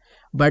users.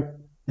 But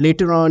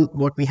later on,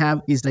 what we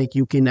have is like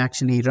you can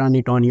actually run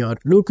it on your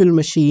local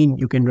machine.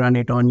 You can run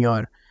it on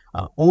your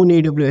own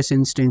AWS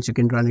instance. You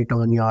can run it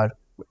on your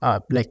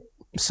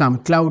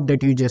some cloud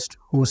that you just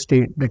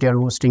hosted, that you're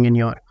hosting in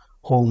your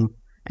home,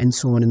 and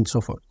so on and so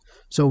forth.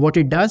 So what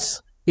it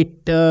does,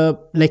 it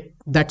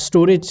that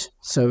storage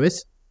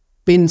service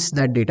pins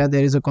that data.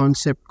 There is a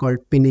concept called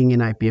pinning in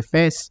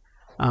IPFS,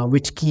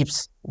 which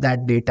keeps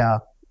that data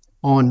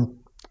on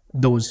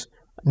those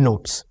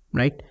nodes,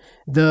 right?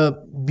 The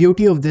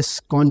beauty of this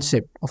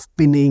concept of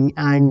pinning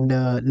and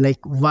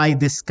why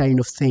this kind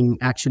of thing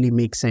actually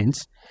makes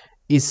sense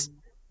is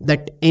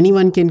that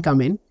anyone can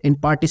come in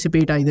and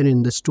participate either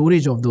in the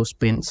storage of those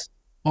pins,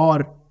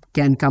 or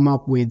can come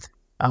up with,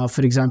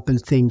 for example,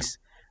 things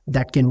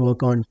that can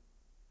work on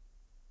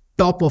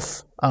top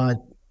of,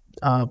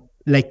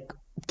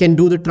 can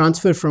do the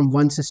transfer from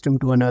one system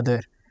to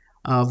another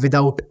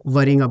without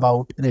worrying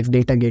about if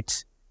data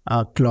gets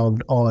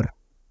clogged or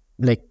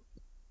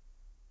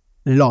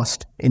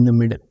lost in the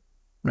middle,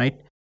 right?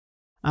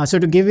 So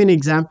to give you an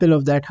example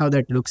of that, how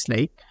that looks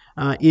like,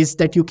 is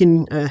that you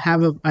can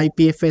have a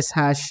IPFS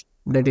hash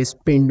that is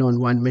pinned on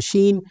one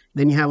machine.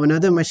 Then you have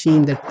another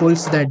machine that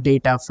pulls that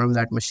data from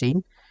that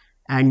machine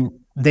and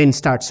then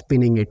starts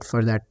pinning it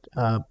for that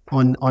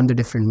on the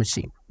different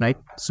machine, right?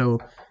 So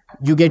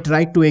you get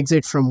right to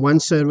exit from one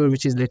server,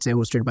 which is, let's say,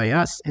 hosted by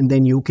us, and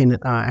then you can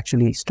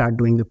actually start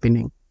doing the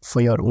pinning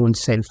for your own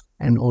self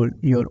and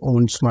your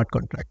own smart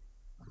contract.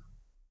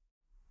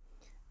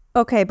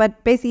 Okay,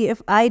 but basically,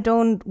 if I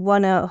don't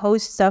want to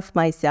host stuff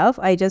myself,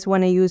 I just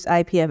want to use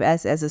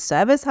IPFS as a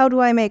service, how do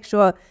I make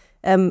sure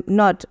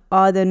not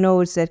all the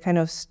nodes that kind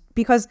of,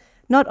 because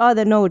not all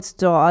the nodes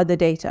store all the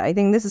data. I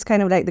think this is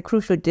kind of like the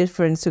crucial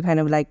difference to kind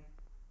of like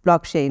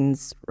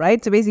blockchains,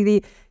 right? So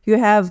basically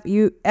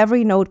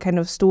every node kind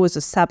of stores a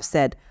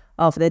subset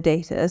of the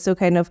data. So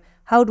kind of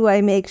how do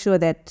I make sure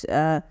that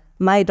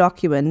my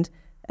document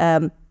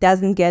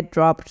doesn't get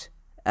dropped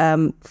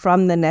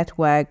from the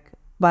network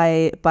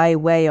by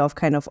way of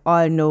kind of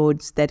all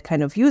nodes that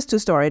kind of used to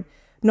store it,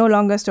 no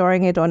longer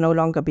storing it or no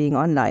longer being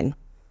online?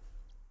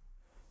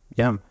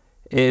 Yeah,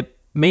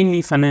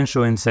 mainly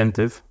financial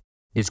incentive.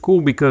 It's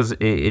cool because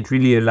it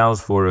really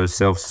allows for a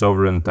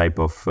self-sovereign type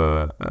of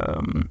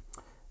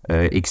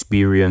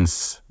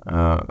experience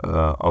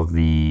of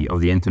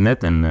the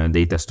internet and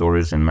data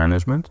storage and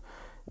management,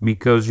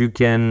 because you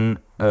can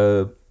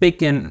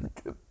pick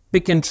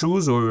and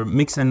choose or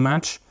mix and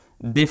match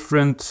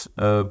different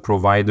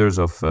providers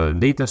of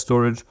data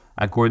storage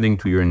according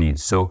to your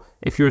needs. So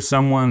if you're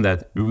someone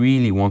that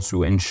really wants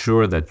to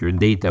ensure that your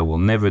data will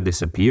never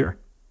disappear,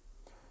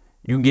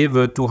 you give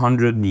a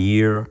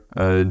 200-year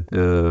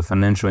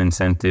financial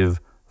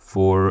incentive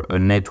for a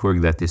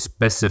network that is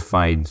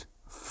specified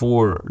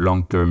for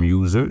long-term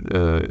user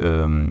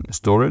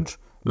storage,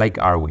 like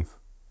Arweave.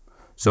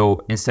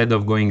 So instead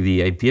of going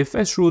the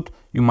IPFS route,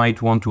 you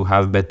might want to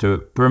have better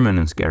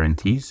permanence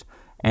guarantees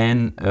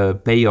and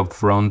pay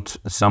upfront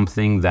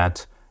something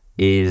that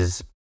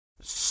is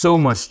so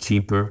much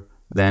cheaper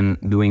than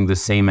doing the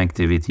same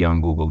activity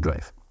on Google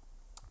Drive.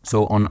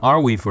 So on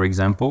Arweave, for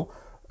example,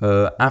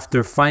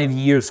 after 5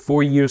 years,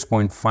 4 years,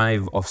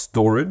 0.5 of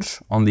storage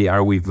on the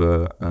Arweave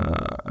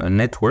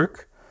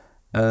network,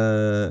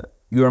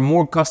 you are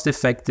more cost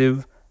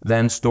effective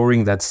than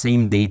storing that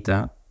same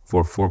data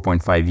for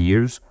 4.5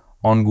 years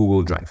on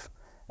Google Drive.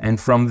 And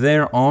from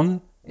there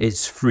on,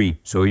 it's free.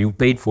 So you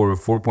paid for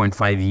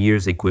 4.5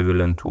 years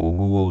equivalent to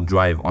Google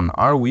Drive on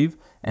Arweave,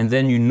 and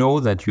then you know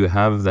that you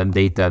have that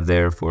data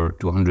there for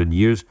 200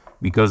 years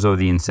because of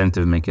the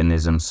incentive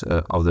mechanisms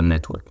of the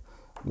network.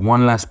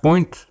 One last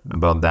point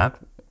about that,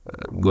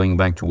 going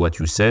back to what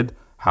you said,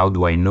 how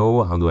do I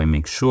know, how do I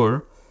make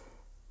sure?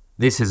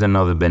 This is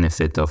another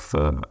benefit of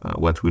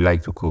what we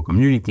like to call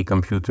community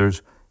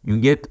computers. You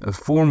get a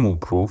formal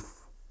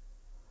proof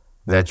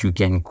that you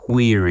can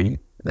query,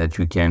 that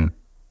you can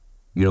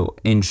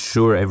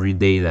ensure every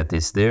day that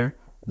it's there,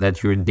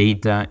 that your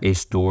data is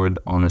stored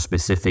on a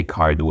specific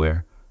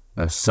hardware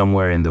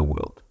somewhere in the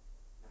world.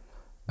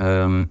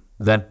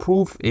 That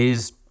proof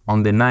is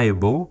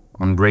undeniable,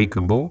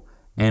 unbreakable,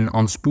 and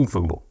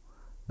unspoofable,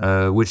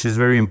 which is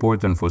very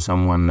important for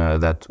someone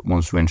that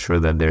wants to ensure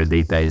that their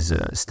data is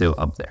still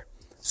up there.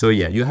 So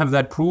yeah, you have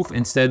that proof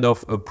instead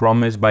of a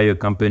promise by a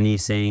company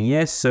saying,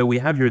 yes, we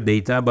have your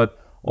data, but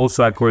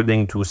also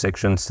according to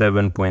section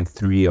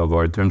 7.3 of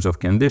our terms of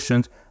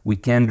conditions, we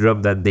can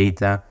drop that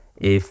data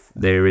if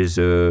there is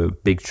a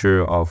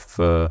picture of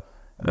a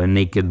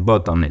naked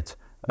bot on it.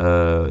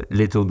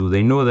 Little do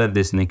they know that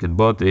this naked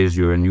bot is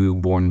your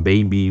newborn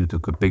baby. You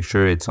took a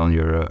picture, it's on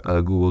your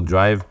Google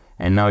Drive,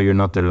 and now you're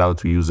not allowed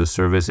to use the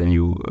service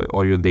and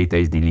all your data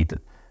is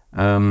deleted.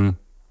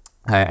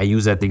 I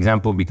use that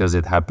example because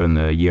it happened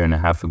a year and a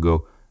half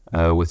ago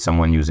with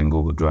someone using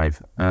Google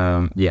Drive.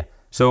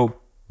 So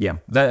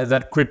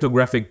that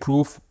cryptographic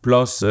proof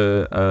plus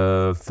an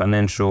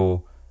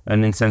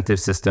incentive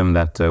system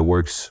that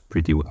works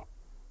pretty well.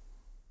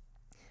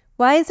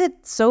 Why is it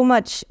so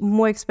much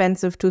more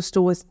expensive to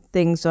store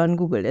things on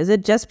Google? Is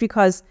it just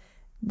because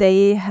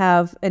they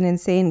have an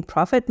insane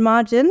profit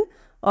margin,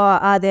 or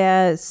are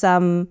there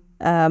some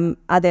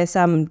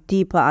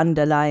deeper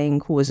underlying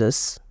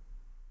causes?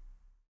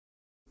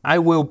 I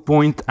will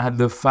point at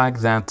the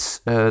fact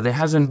that there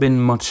hasn't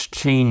been much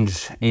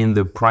change in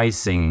the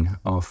pricing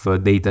of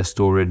data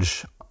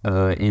storage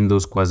in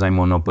those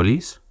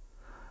quasi-monopolies.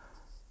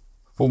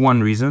 For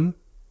one reason,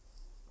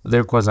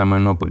 they're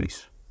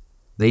quasi-monopolies.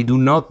 They do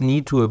not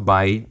need to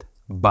abide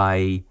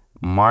by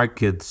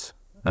market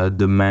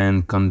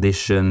demand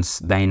conditions,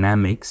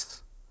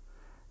 dynamics,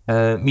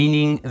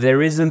 meaning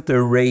there isn't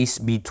a race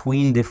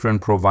between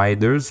different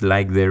providers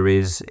like there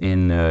is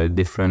in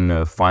different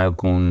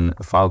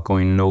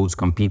Filecoin nodes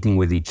competing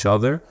with each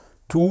other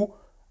to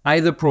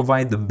either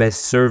provide the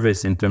best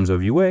service in terms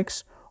of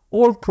UX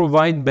or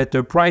provide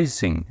better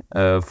pricing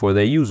for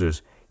their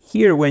users.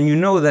 Here, when you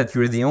know that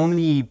you're the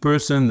only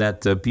person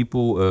that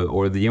people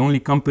or the only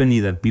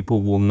company that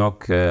people will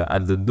knock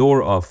at the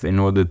door of in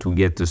order to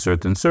get a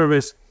certain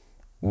service,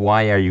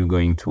 why are you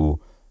going to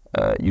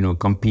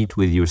compete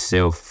with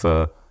yourself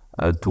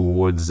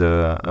towards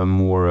a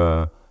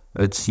more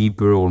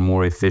cheaper or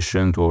more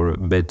efficient or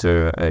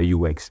better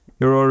UX?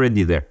 You're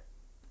already there.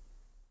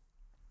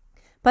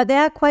 But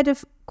there are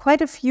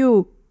quite a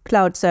few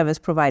cloud service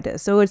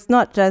providers. So it's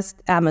not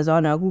just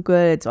Amazon or Google,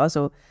 it's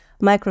also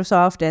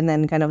Microsoft, and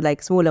then kind of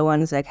like smaller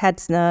ones like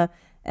Hetzner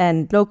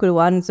and local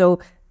ones. So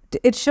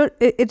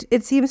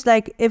it seems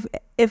like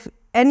if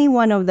any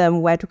one of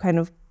them were to kind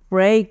of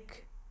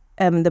break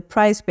the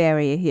price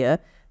barrier here,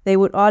 they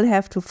would all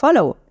have to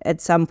follow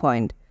at some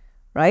point,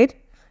 right?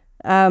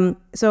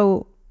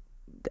 So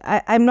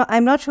I'm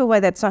not sure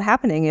why that's not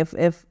happening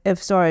if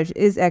storage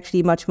is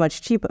actually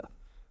much cheaper.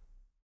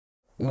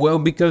 Well,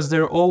 because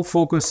they're all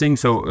focusing.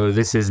 So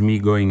this is me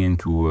going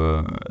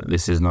into.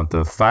 This is not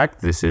a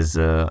fact. This is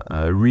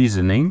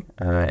reasoning,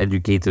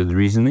 educated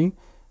reasoning.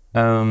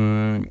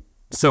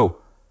 So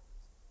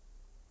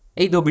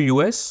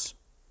AWS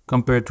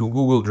compared to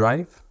Google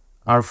Drive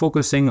are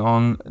focusing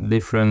on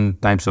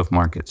different types of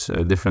markets,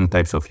 different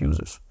types of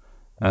users.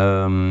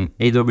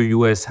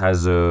 AWS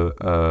has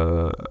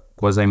a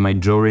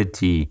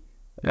quasi-majority.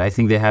 I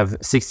think they have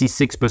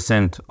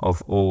 66%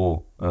 of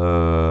all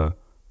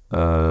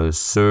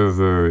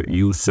server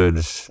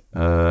usage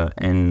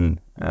and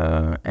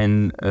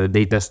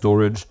data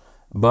storage,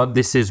 but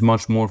this is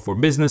much more for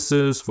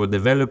businesses, for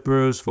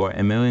developers, for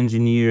ML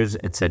engineers,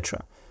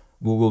 etc.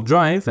 Google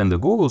Drive and the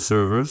Google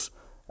servers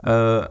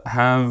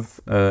have,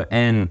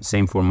 and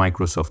same for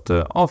Microsoft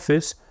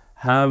Office,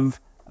 have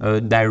a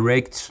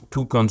direct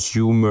to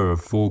consumer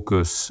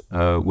focus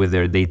with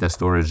their data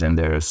storage and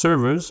their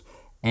servers,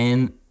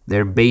 and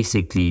they're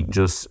basically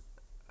just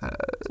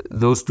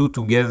those two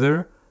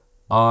together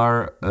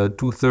are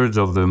 2/3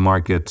 of the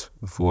market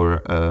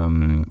for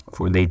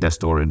data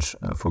storage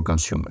for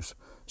consumers.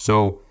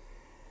 So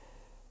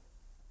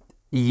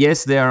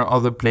yes, there are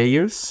other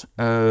players.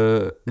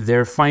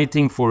 They're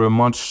fighting for a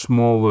much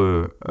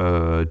smaller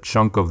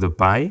chunk of the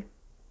pie,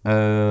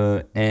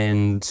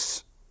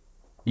 and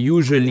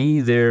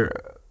usually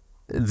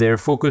they're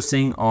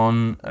focusing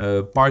on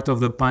a part of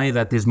the pie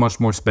that is much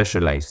more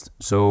specialized.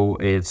 So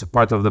it's a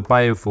part of the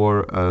pie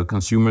for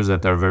consumers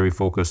that are very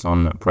focused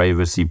on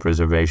privacy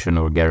preservation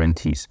or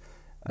guarantees.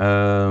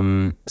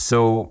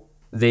 So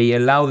they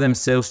allow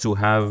themselves to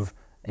have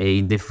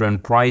a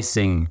different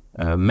pricing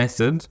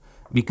method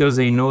because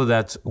they know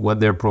that what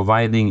they're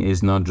providing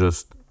is not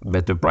just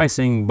better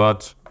pricing,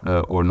 but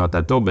or not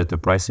at all better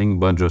pricing,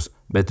 but just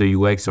better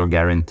UX or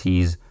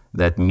guarantees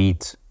that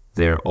meet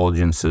their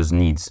audience's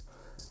needs.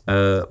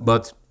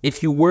 But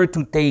if you were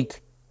to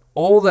take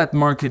all that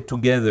market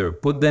together,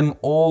 put them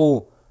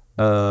all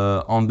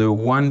under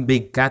one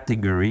big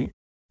category,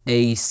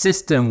 a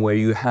system where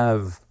you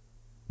have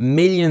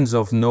millions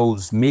of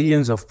nodes,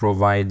 millions of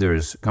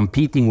providers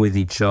competing with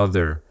each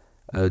other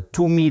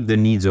to meet the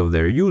needs of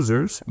their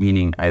users,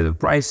 meaning either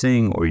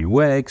pricing or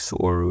UX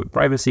or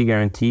privacy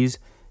guarantees,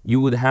 you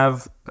would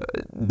have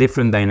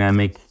different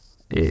dynamic,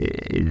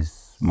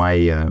 is my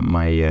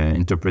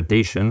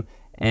interpretation,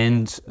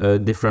 and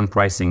different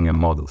pricing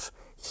models.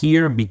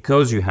 Here,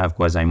 because you have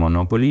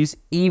quasi-monopolies,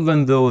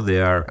 even though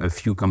there are a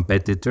few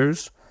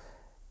competitors,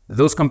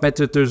 those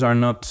competitors are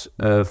not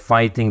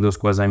fighting those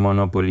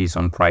quasi-monopolies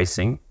on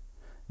pricing.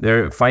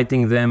 They're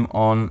fighting them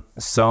on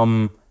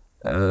some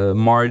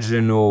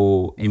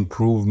marginal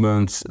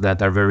improvements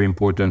that are very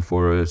important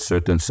for a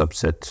certain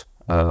subset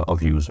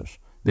of users.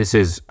 This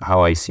is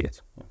how I see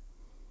it.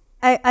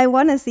 I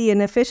want to see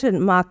an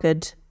efficient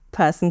market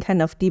person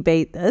kind of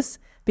debate this,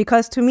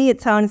 because to me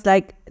it sounds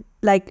like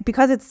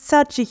because it's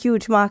such a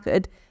huge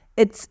market,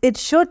 it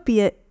should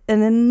be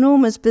an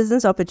enormous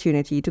business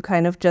opportunity to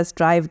kind of just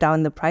drive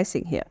down the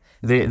pricing here.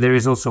 There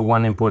is also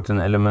one important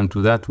element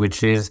to that,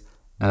 which is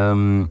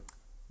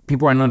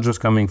people are not just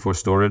coming for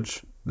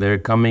storage. They're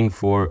coming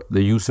for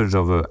the usage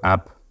of an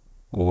app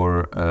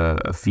or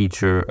a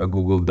feature, a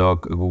Google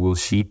Doc, a Google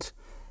Sheet.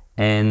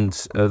 And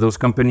those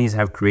companies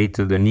have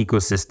created an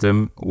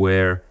ecosystem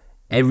where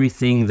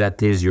everything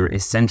that is your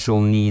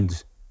essential need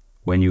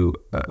when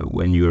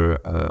you're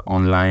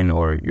online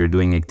or you're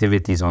doing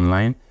activities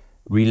online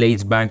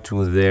relates back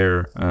to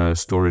their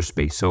storage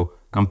space. So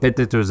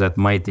competitors that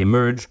might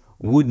emerge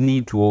would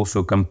need to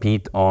also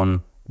compete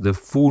on the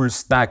full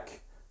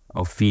stack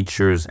of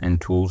features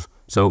and tools.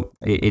 So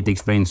it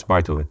explains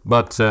part of it.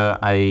 But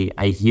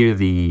I hear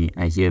the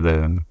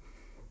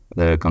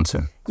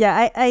concern.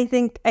 Yeah, I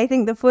think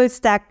the full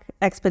stack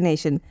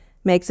explanation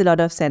makes a lot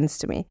of sense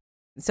to me.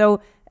 So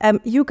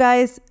you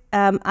guys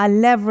are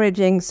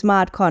leveraging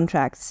smart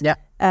contracts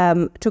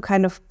to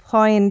kind of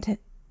point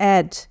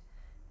at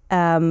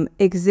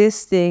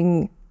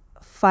existing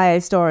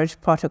file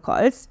storage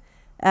protocols.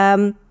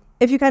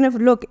 If you kind of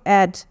look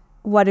at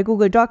what a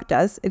Google Doc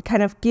does, it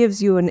kind of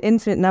gives you an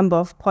infinite number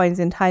of points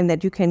in time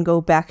that you can go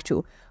back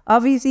to.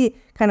 Obviously,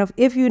 kind of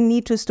if you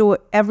need to store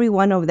every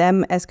one of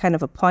them as kind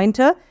of a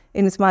pointer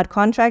in a smart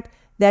contract,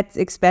 that's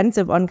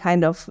expensive on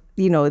kind of,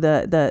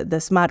 the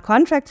smart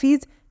contract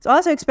fees. It's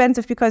also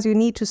expensive because you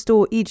need to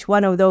store each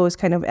one of those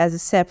kind of as a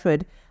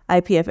separate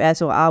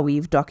IPFS or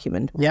Arweave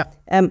document. Yeah.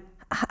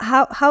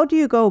 How do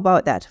you go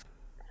about that?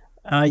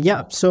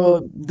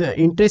 So the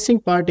interesting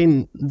part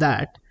in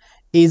that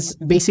is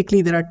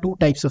basically there are two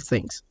types of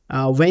things.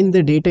 When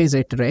the data is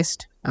at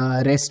rest,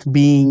 rest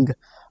being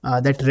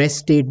that rest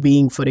state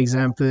being, for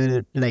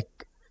example,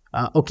 like,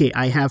 okay,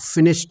 I'm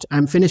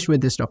finished with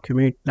this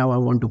document. Now I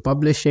want to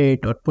publish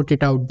it or put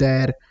it out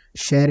there,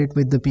 share it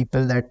with the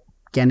people that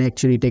can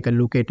actually take a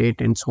look at it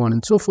and so on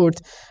and so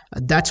forth.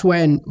 That's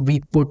when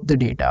we put the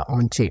data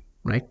on chain,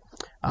 right?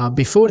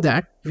 Before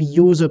that, we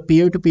use a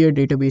peer-to-peer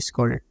database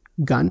called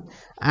GUN.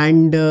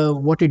 And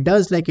what it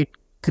does, like it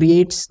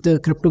creates the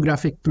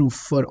cryptographic proof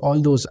for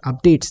all those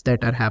updates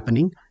that are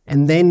happening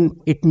And then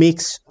it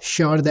makes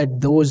sure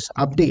that those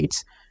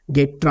updates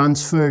get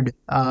transferred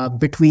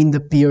between the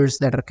peers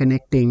that are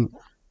connecting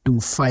to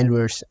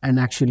Fileverse and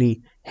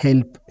actually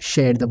help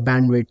share the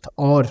bandwidth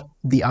or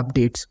the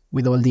updates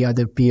with all the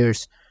other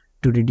peers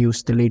to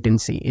reduce the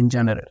latency in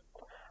general.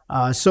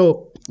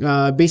 So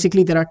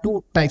basically, there are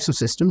two types of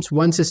systems.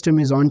 One system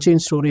is on-chain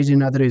storage,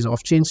 another is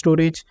off-chain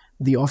storage.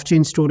 The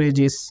off-chain storage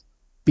is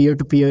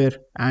peer-to-peer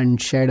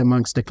and shared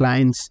amongst the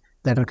clients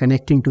that are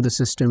connecting to the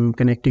system,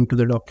 connecting to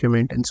the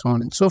document, and so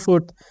on and so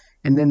forth.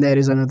 And then there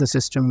is another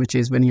system, which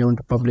is when you want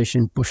to publish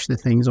and push the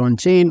things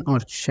on-chain or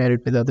share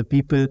it with other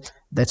people.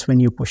 That's when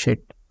you push it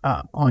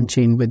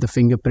on-chain with the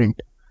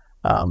fingerprint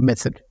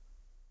method.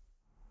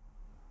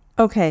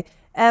 Okay.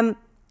 And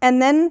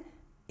then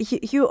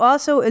you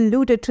also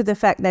alluded to the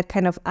fact that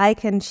kind of I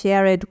can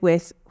share it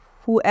with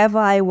whoever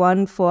I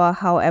want for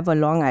however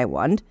long I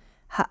want.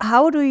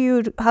 How do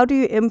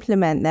you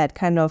implement that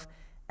kind of?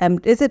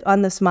 Is it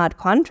on the smart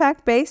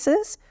contract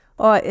basis,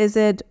 or is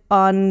it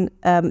on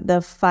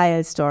the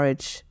file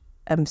storage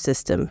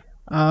system?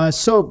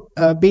 So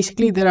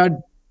basically, there are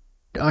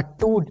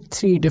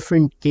 2-3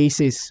 different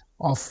cases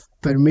of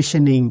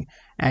permissioning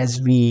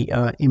as we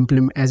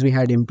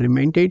had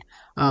implemented.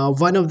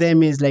 One of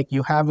them is like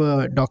you have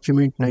a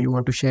document, now you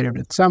want to share it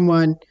with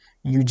someone,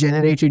 you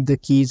generated the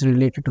keys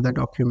related to the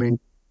document,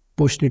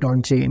 pushed it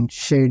on chain,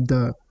 shared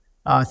the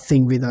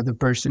thing with other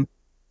person.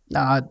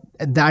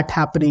 That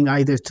happening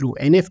either through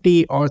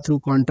NFT or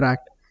through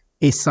contract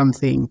is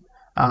something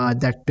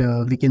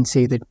that we can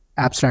say that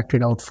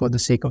abstracted out for the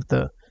sake of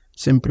the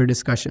simpler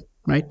discussion,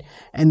 right?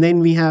 And then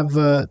we have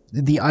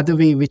the other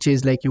way, which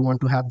is like you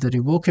want to have the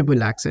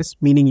revocable access,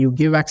 meaning you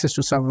give access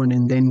to someone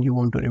and then you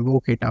want to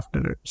revoke it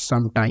after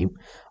some time.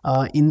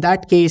 In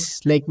that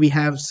case, like we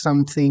have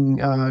something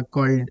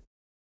called,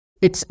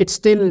 it's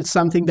still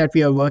something that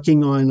we are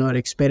working on or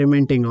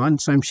experimenting on.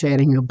 So I'm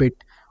sharing a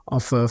bit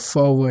of a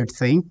forward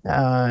thing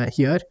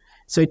here.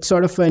 So it's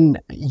sort of an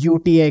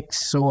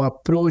UTXO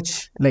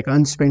approach, like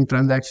unspent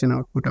transaction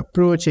output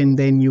approach. And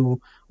then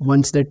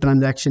once the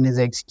transaction is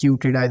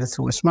executed either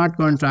through a smart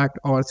contract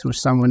or through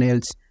someone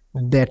else,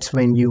 that's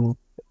when you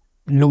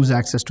lose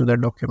access to the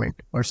document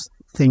or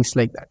things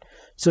like that.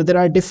 So there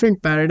are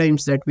different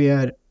paradigms that we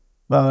are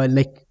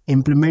like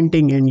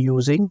implementing and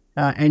using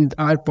and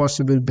are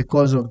possible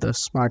because of the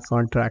smart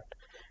contract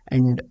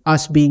and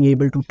us being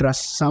able to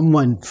trust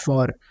someone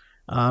for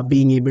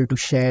being able to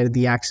share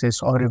the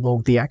access or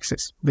revoke the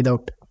access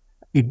without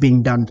it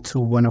being done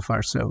through one of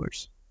our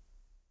servers.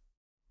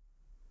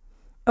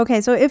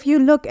 Okay, so if you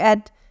look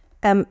at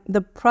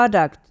the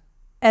product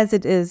as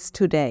it is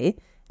today,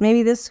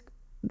 maybe this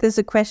is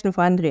a question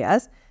for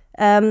Andreas.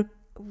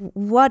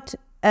 What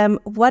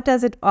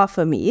does it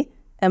offer me?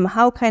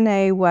 How can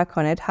I work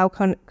on it? How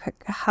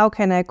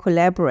can I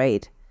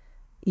collaborate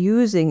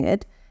using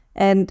it?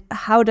 And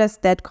how does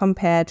that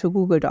compare to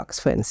Google Docs,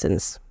 for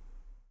instance?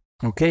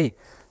 Okay,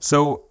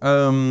 so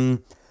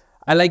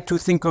I like to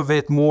think of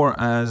it more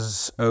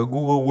as a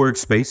Google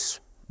Workspace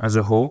as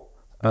a whole.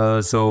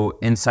 So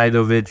inside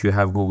of it, you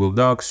have Google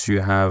Docs, you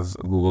have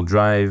Google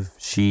Drive,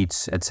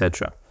 Sheets,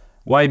 etc.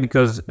 Why?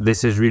 Because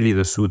this is really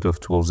the suite of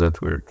tools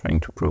that we're trying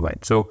to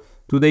provide. So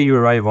today you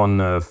arrive on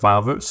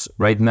Fileverse.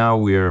 Right now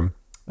we're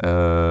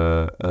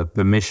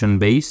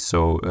permission-based,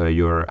 so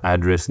your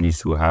address needs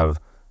to have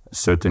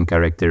certain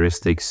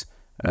characteristics,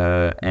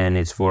 and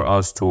it's for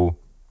us to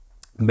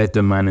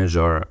better manage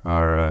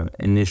our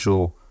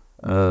initial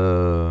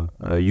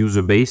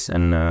user base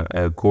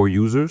and core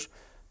users,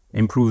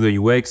 improve the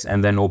UX,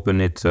 and then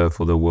open it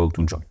for the world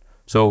to join.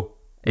 So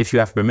if you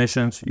have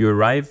permissions, you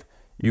arrive,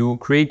 you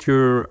create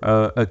your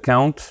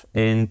account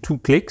in 2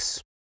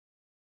 clicks.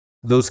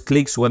 Those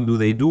clicks, what do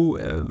they do?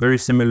 Very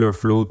similar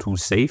flow to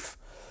Safe.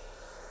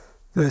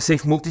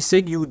 Safe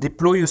multisig, you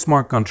deploy a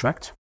smart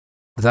contract.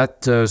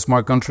 That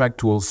smart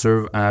contract will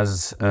serve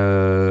as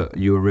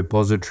your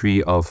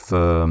repository of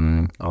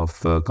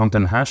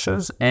content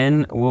hashes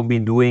and will be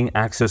doing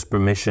access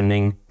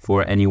permissioning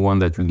for anyone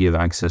that you give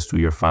access to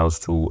your files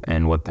to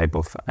and what type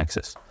of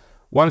access.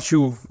 Once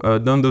you've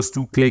done those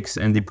 2 clicks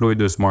and deployed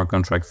the smart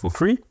contract for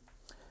free,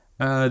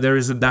 there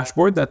is a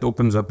dashboard that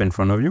opens up in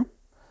front of you,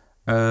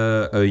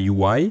 a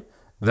UI.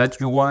 That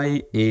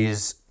UI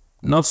is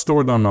not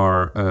stored on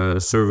our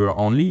server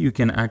only. You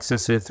can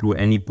access it through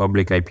any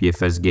public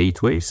IPFS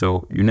gateway,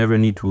 so you never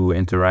need to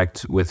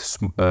interact with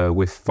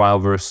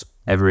Fileverse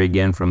ever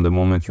again from the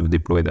moment you've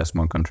deployed that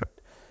smart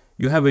contract.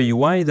 You have a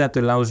UI that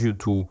allows you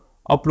to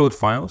upload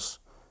files,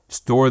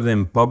 store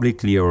them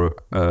publicly or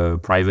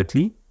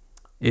privately.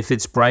 If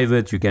it's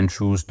private, you can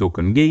choose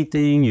token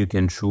gating, you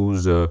can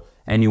choose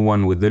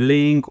anyone with the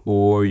link,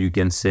 or you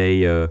can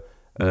say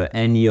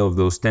any of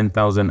those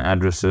 10,000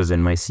 addresses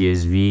in my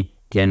CSV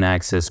can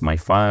access my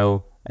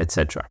file,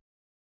 etc.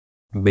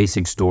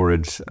 Basic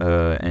storage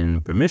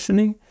and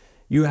permissioning.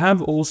 You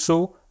have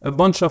also a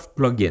bunch of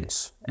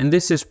plugins, and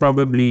this is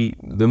probably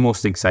the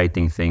most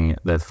exciting thing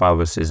that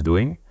Fileverse is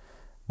doing.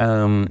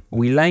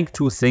 We like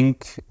to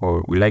think,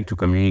 or we like to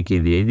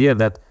communicate the idea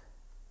that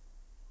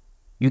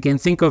you can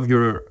think of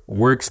your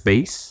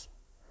workspace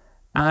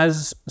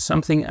as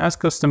something as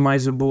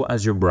customizable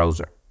as your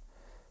browser.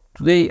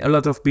 Today, a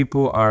lot of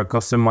people are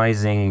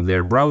customizing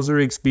their browser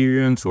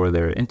experience or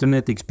their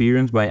internet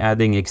experience by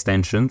adding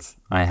extensions.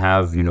 I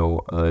have,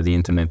 the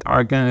Internet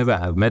Archive, I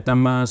have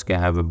MetaMask, I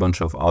have a bunch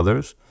of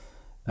others,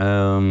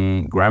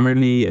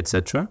 Grammarly,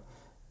 etc.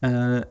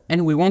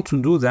 And we want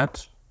to do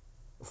that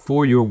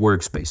for your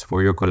workspace,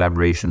 for your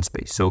collaboration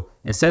space. So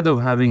instead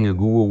of having a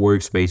Google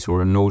Workspace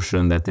or a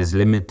Notion that is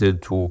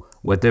limited to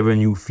whatever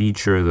new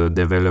feature the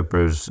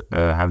developers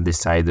have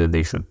decided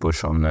they should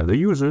push on the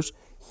users,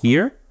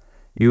 here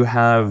you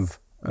have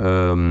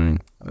a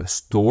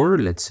store,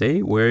 let's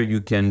say, where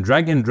you can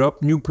drag and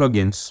drop new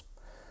plugins.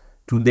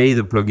 Today,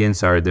 the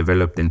plugins are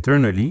developed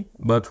internally,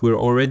 but we're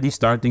already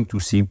starting to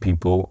see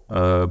people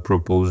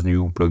propose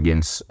new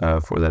plugins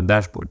for that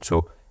dashboard.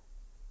 So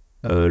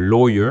a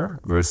lawyer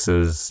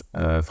versus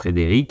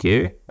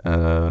Friederike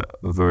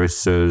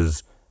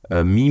versus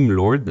a meme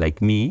lord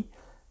like me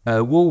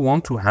will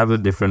want to have a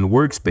different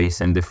workspace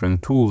and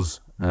different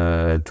tools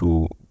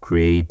to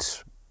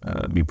create,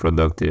 be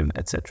productive,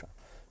 etc.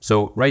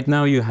 So right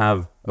now you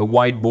have a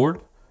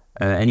whiteboard.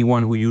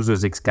 Anyone who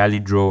uses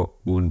Excalibur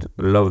would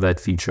love that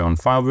feature on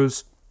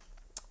Fileverse.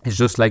 It's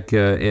just like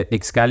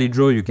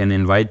Excalibur. You can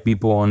invite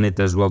people on it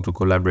as well to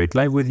collaborate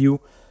live with you.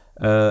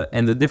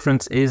 And the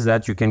difference is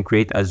that you can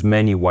create as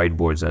many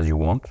whiteboards as you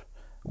want.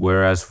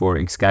 Whereas for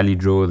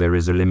Excalibur, there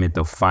is a limit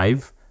of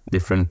 5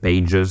 different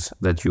pages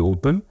that you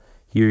open.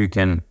 Here you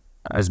can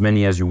as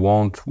many as you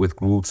want, with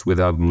groups,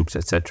 without groups,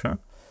 etc.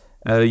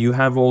 You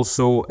have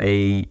also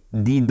a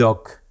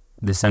DDoc,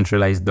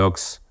 Decentralized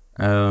Docs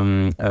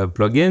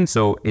plugin,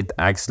 so it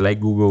acts like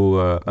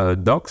Google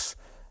Docs.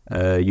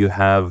 You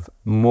have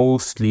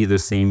mostly the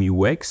same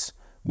UX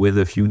with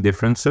a few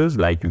differences,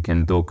 like you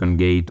can token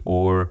gate,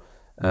 or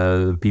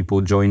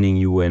people joining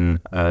you and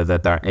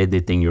that are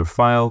editing your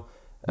file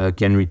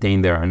can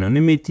retain their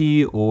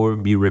anonymity or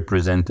be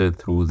represented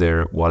through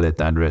their wallet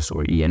address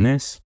or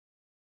ENS.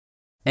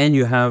 And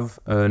you have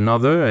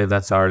another,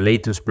 that's our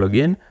latest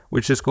plugin,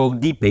 which is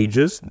called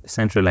dPages,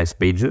 Centralized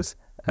Pages.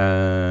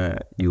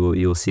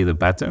 You'll see the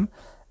pattern,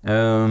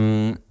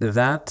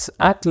 that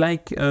act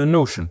like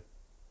Notion.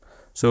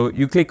 So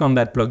you click on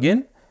that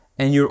plugin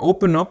and you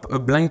open up a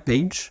blank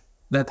page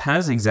that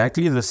has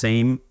exactly the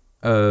same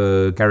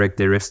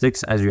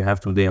characteristics as you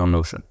have today on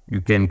Notion. You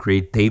can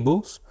create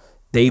tables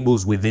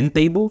within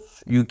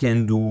tables. You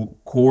can do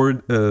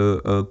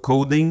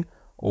coding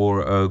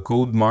or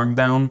code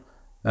markdown.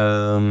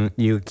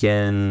 You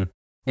can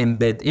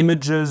embed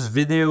images,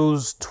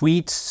 videos,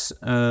 tweets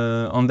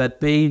on that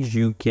page.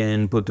 You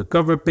can put a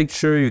cover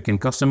picture. You can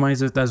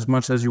customize it as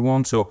much as you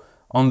want. So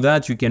on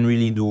that, you can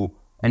really do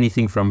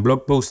anything from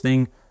blog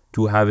posting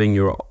to having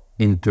your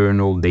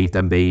internal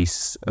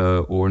database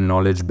or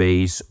knowledge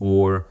base,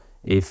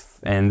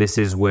 and this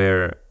is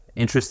where,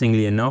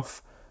 interestingly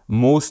enough,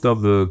 most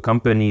of the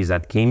companies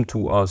that came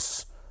to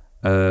us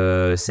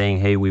saying,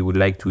 hey, we would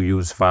like to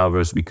use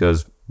Fileverse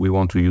because we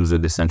want to use a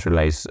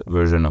decentralized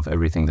version of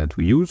everything that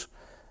we use.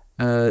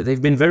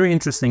 They've been very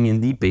interested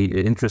in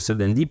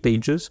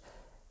dPages,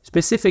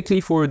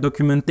 specifically for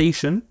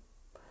documentation,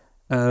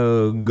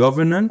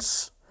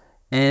 governance,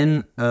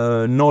 and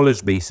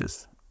knowledge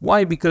bases.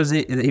 Why? Because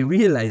they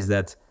realize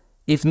that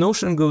if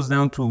Notion goes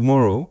down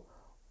tomorrow,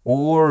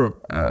 or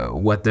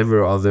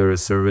whatever other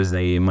service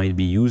they might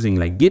be using,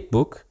 like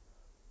Gitbook,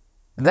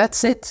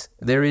 that's it.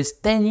 There is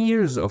 10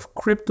 years of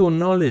crypto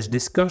knowledge,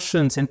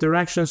 discussions,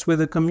 interactions with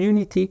the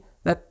community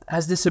that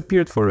has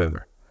disappeared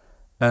forever.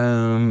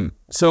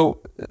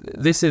 So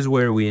this is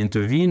where we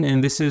intervene,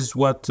 and this is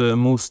what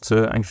most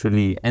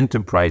actually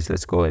enterprise,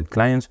 let's call it,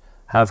 clients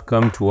have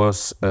come to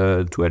us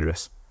to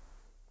address.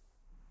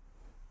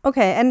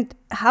 Okay, and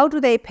how do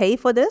they pay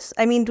for this?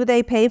 I mean, do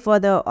they pay for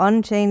the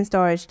on-chain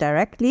storage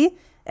directly?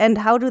 And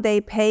how do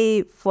they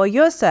pay for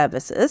your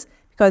services?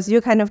 Because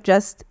you're kind of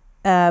just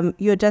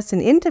you're just an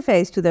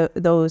interface to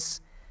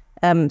those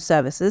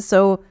services.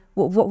 So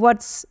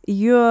what's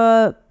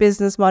your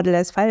business model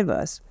as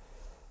Fileverse?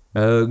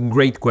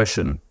 Great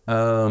question.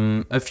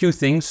 A few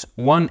things.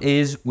 One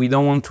is we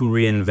don't want to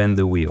reinvent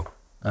the wheel.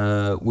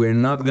 We're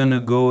not going to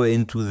go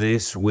into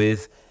this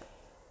with,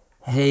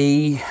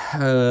 hey,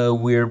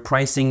 we're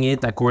pricing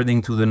it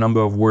according to the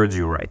number of words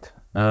you write.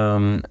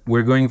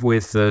 We're going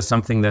with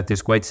something that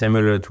is quite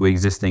similar to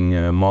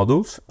existing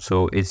models.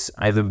 So it's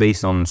either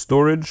based on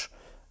storage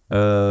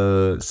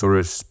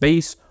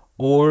space,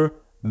 or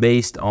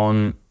based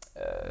on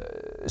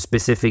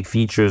specific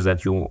features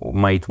that you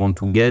might want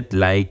to get,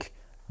 like,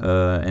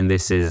 and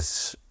this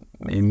is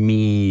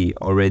me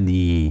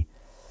already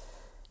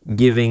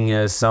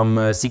giving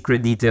some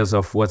secret details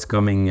of what's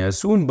coming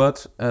soon,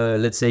 but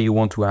let's say you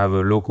want to have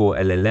a local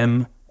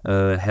LLM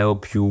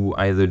help you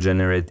either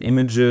generate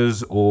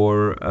images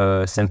or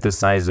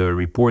synthesize a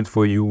report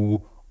for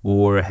you,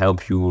 or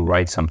help you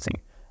write something.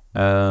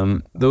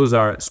 Those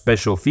are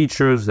special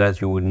features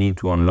that you would need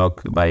to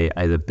unlock by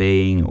either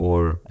paying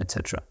or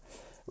etc.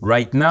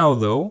 Right now,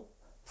 though,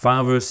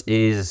 Fileverse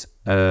is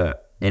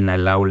in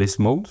allow list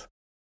mode,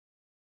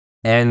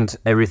 and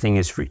everything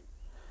is free.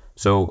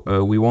 So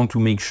we want to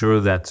make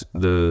sure that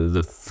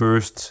the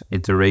first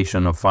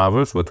iteration of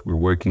Fileverse, what we're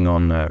working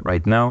on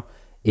right now,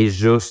 is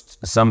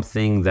just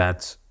something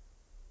that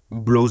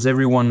blows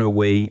everyone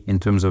away in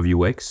terms of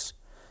UX.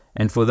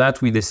 And for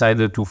that, we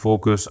decided to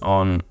focus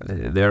on,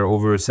 there are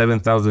over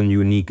 7,000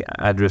 unique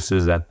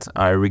addresses that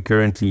are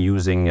recurrently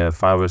using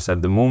Fileverse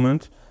at the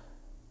moment.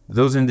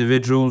 Those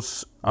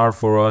individuals are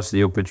for us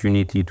the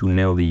opportunity to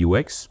nail the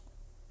UX.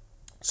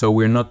 So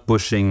we're not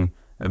pushing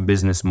a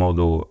business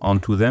model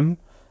onto them.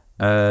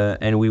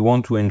 And we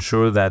want to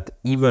ensure that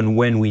even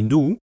when we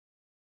do,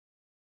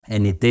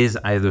 and it is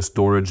either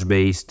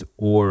storage-based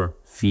or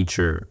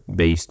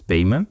feature-based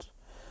payment,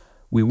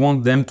 we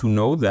want them to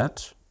know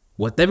that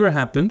whatever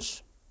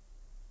happens,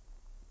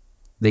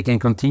 they can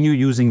continue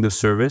using the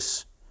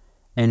service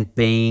and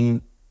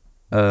paying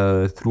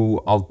through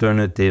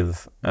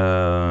alternative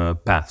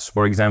paths.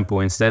 For example,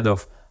 instead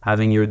of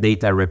having your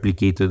data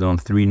replicated on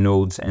 3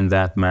 nodes and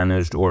that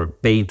managed or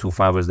paid to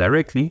Fileverse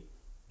directly,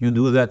 you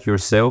do that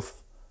yourself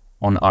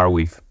on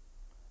Arweave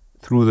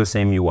through the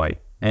same UI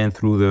and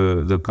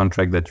through the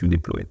contract that you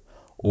deployed.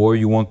 Or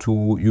you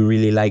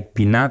really like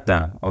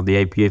Pinata or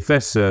the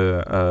IPFS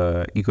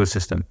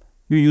ecosystem,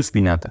 you use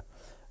Pinata.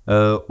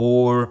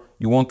 Or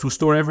you want to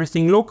store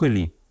everything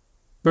locally.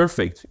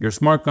 Perfect. Your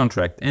smart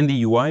contract and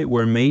the UI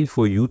were made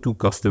for you to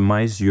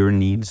customize your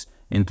needs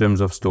in terms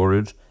of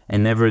storage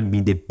and never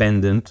be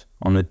dependent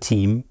on a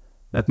team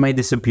that might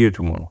disappear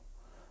tomorrow.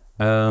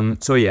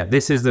 So yeah,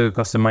 this is the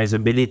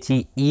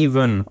customizability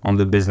even on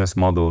the business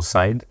model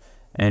side.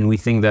 And we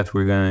think that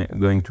we're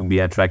going to be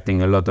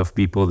attracting a lot of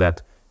people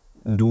that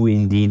do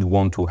indeed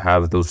want to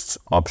have those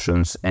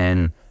options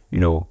and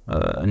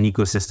an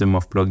ecosystem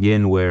of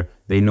plugin where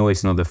they know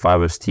it's not the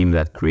Fileverse team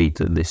that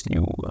created this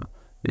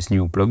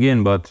new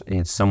plugin, but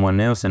it's someone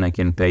else, and I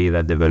can pay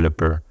that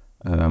developer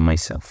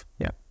myself.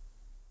 Yeah.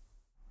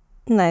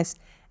 Nice.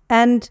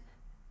 And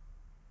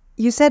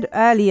you said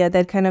earlier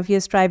that kind of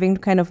you're striving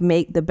to kind of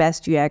make the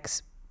best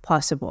UX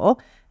possible.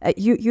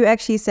 You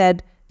actually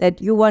said that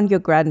you want your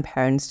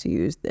grandparents to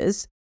use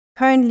this.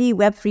 Currently,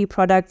 Web3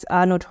 products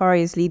are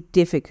notoriously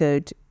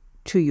difficult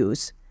to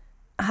use.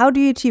 How do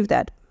you achieve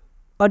that?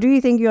 Or do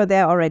you think you're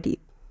there already?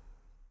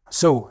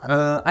 So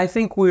I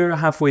think we're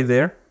halfway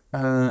there.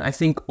 I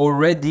think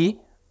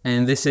already,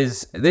 and this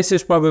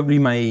is probably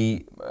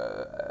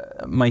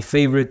my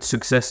favorite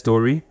success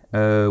story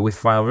with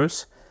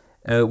Fileverse,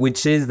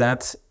 which is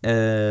that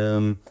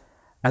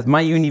at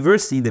my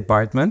university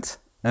department,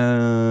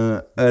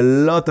 a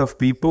lot of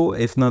people,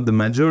 if not the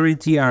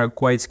majority, are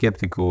quite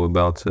skeptical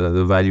about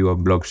the value of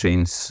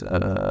blockchains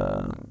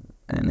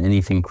and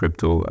anything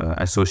crypto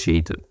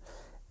associated.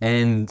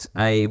 And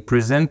I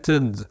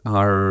presented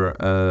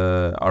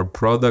our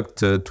product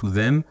to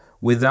them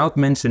without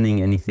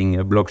mentioning anything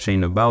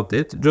blockchain about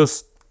it,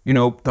 just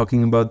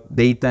talking about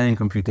data and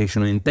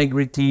computational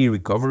integrity,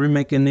 recovery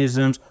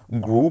mechanisms,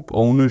 group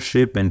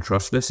ownership, and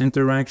trustless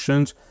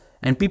interactions.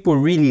 And people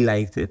really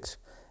liked it.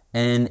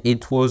 And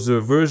it was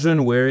a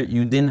version where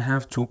you didn't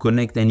have to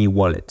connect any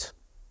wallet.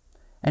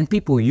 And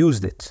people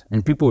used it,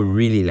 and people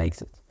really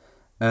liked it.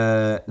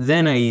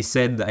 Then I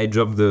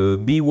dropped the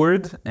B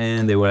word,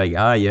 and they were like,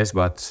 yes,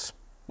 but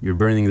you're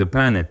burning the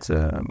planet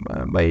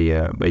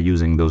by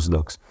using those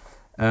docs.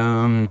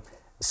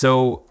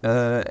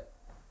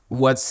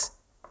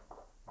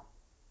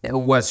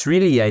 What's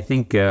really, I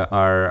think,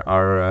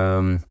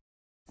 our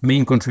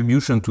main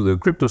contribution to the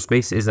crypto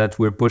space is that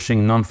we're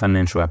pushing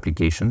non-financial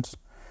applications.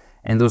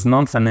 And those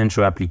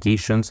non-financial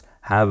applications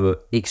have an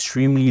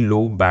extremely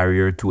low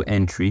barrier to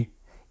entry,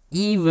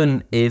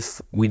 even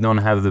if we don't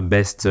have the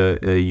best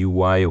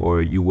UI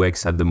or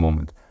UX at the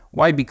moment.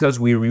 Why? Because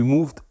we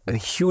removed a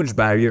huge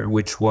barrier,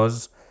 which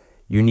was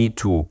you need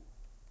to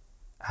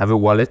have a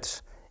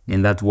wallet.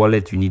 In that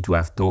wallet, you need to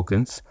have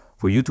tokens.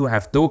 For you to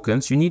have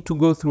tokens, you need to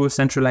go through a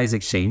centralized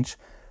exchange.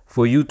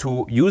 For you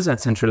to use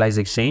that centralized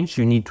exchange,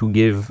 you need to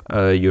give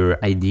your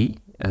ID.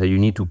 You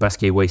need to pass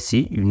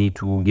KYC. You need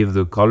to give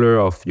the color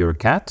of your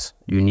cat.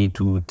 You need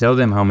to tell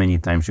them how many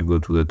times you go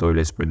to the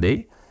toilets per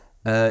day.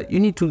 You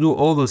need to do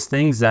all those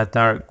things that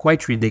are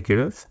quite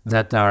ridiculous,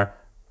 that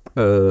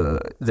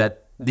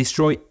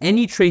destroy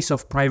any trace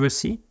of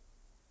privacy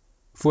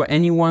for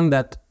anyone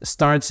that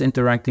starts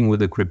interacting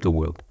with the crypto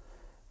world.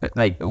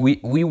 Like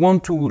we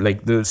want to,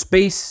 like the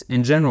space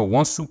in general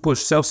wants to push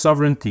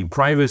self-sovereignty,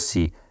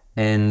 privacy,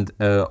 and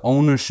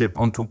ownership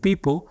onto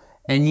people,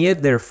 and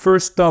yet their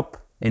first stop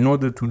in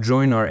order to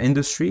join our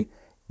industry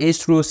is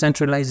through a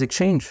centralized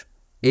exchange,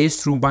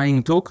 is through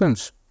buying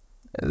tokens.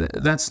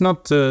 That's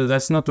not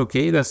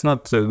okay. That's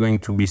not going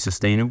to be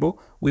sustainable.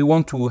 We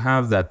want to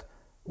have that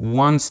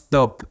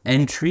one-stop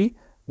entry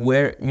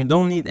where you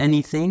don't need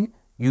anything.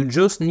 You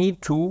just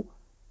need to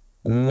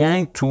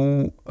want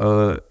to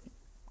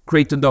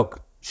create a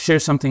doc, share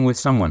something with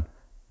someone.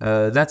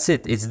 That's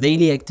it. It's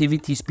daily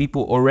activities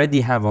people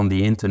already have on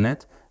the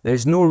internet.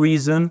 There's no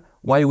reason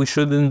why we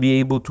shouldn't be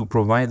able to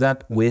provide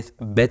that with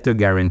better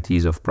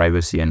guarantees of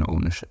privacy and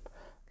ownership.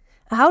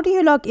 How do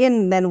you log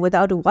in then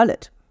without a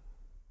wallet?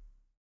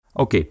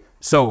 Okay,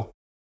 so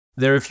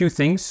there are a few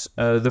things.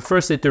 The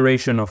first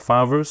iteration of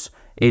Fileverse,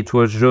 it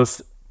was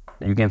just,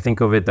 you can think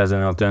of it as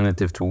an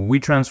alternative to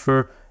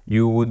WeTransfer.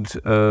 You would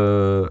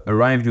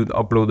arrive, you'd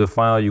upload a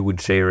file, you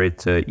would share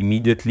it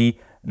immediately.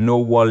 No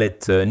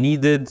wallet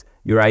needed.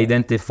 Your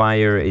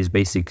identifier is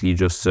basically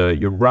just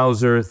your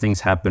browser.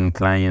 Things happen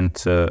client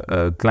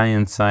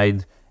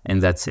side,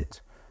 and that's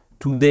it.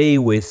 Today,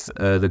 with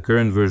the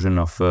current version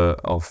of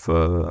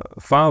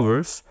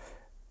Fileverse,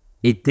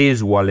 it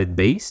is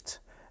wallet-based,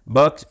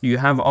 but you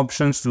have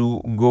options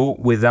to go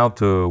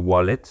without a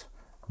wallet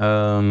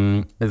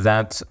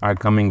that are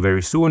coming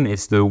very soon.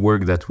 It's the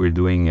work that we're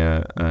doing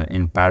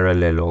in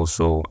parallel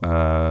also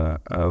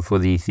for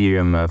the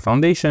Ethereum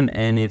Foundation,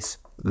 and it's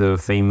the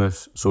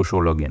famous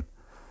social login.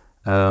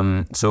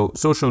 So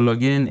social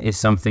login is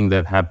something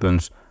that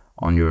happens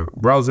on your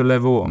browser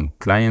level, on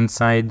client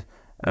side.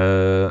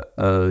 You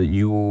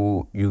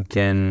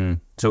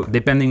can, so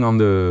depending on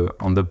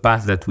the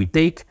path that we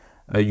take,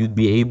 you'd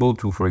be able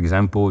to, for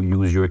example,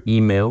 use your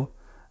email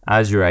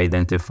as your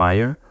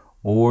identifier,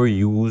 or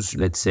use,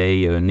 let's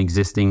say, an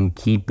existing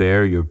key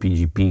pair, your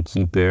PGP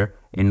key pair,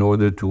 in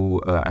order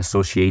to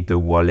associate a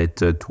wallet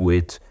to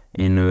it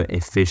in an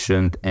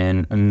efficient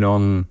and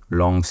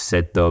non-long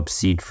setup,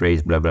 seed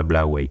phrase, blah, blah,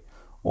 blah way.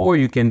 Or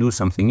you can do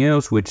something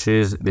else, which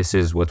is, this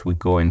is what we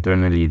call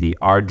internally the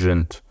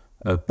Argent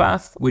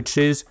path, which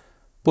is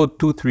put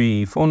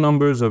 2-3 phone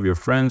numbers of your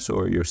friends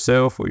or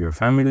yourself or your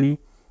family.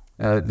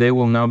 They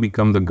will now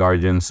become the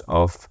guardians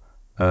of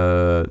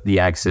the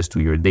access to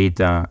your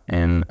data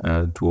and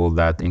to all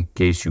that, in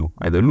case you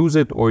either lose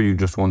it or you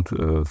just want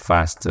a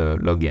fast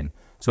login.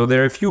 So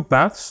there are a few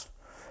paths,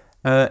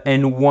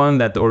 and one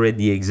that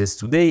already exists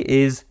today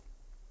is,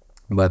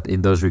 but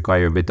it does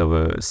require a bit of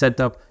a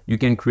setup. You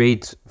can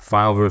create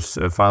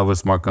Fileverse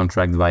smart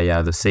contract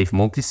via the safe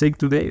multisig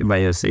today,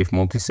 via safe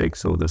multisig,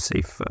 so the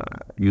safe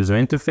user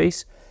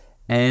interface.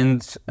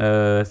 And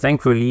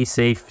thankfully,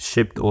 Safe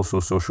shipped also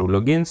social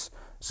logins.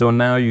 So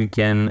now you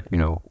can,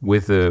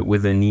 with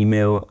an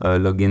email,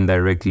 log in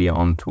directly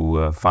onto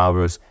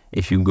Fileverse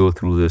if you go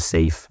through the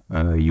Safe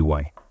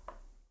UI.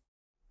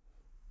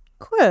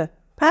 Cool,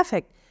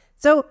 perfect.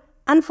 So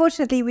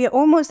unfortunately, we're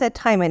almost at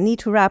time and need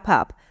to wrap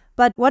up.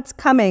 But what's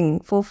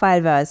coming for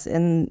Fileverse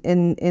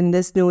in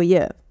this new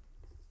year?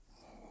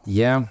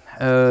 Yeah,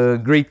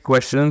 great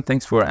question.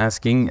 Thanks for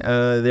asking.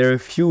 There are a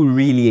few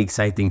really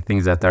exciting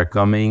things that are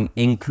coming,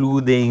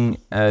 including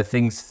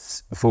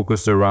things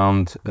focused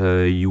around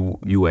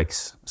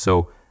UX.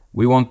 So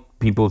we want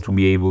people to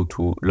be able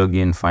to log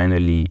in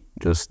finally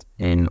just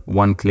in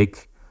one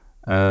click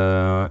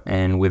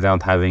and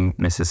without having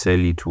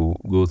necessarily to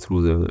go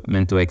through the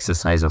mental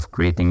exercise of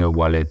creating a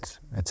wallet,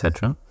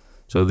 etc.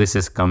 So this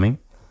is coming.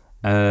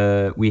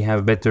 We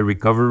have better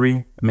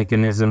recovery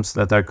mechanisms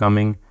that are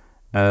coming.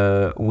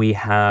 We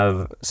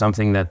have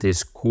something that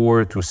is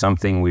core to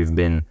something we've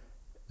been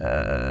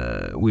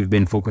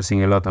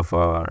focusing a lot of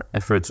our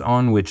efforts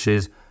on, which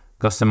is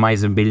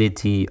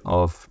customizability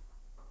of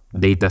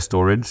data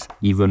storage,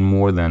 even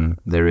more than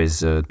there is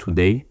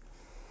today.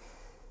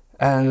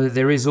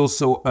 There is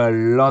also a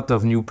lot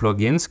of new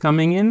plugins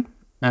coming in.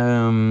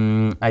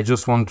 I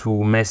just want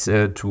to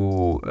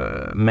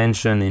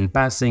mention in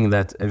passing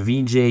that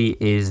Vijay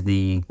is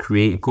the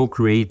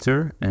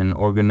co-creator and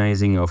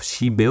organizing of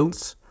She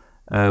Builds,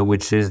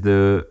 which is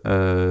the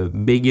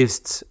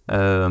biggest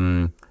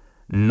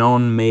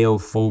non-male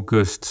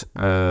focused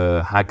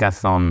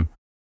hackathon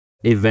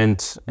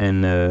event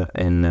and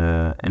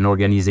an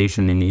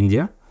organization in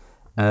India.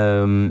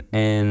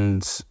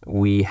 And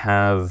we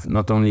have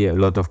not only a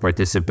lot of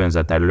participants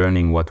that are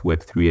learning what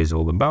Web3 is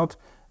all about,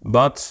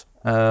 but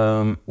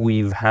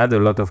we've had a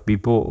lot of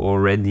people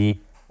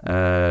already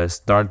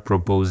start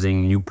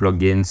proposing new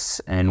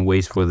plugins and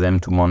ways for them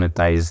to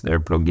monetize their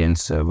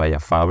plugins via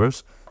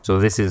Fileverse. So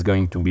this is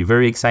going to be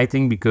very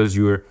exciting, because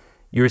you're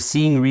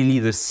seeing really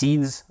the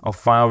seeds of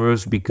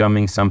Fileverse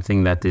becoming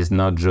something that is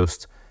not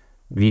just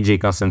Vijay,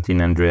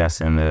 Konstantin,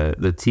 Andreas, and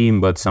the team,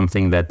 but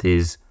something that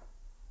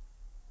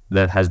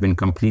has been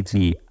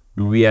completely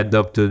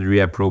readopted,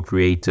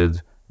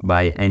 reappropriated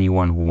by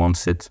anyone who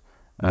wants it,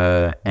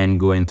 and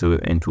go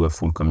into a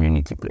full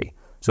community play.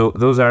 So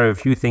those are a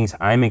few things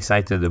I'm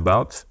excited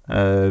about.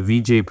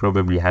 Vijay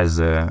probably has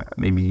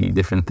maybe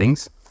different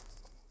things.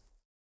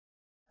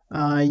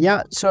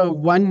 So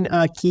one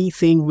key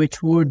thing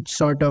which would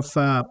sort of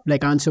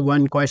answer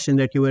one question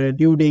that you were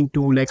alluding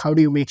to, like how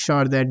do you make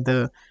sure that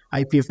the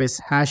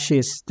IPFS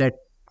hashes that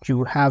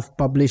you have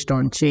published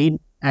on chain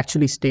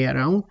actually stay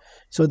around?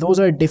 So those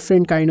are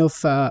different kind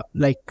of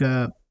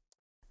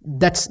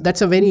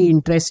that's a very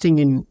interesting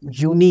and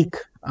unique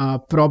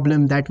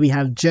problem that we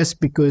have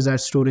just because our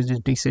storage is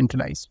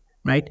decentralized,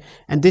 right?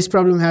 And this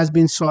problem has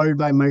been solved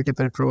by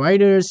multiple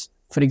providers,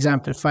 for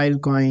example,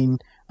 Filecoin,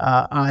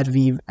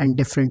 Arweave, and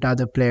different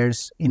other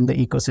players in the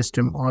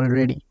ecosystem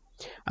already.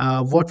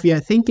 What we are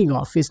thinking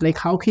of is like,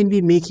 how can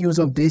we make use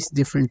of these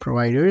different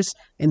providers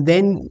and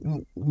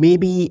then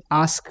maybe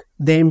ask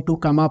them to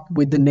come up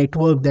with the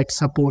network that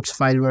supports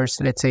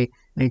Fileverse, let's say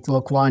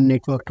network 1,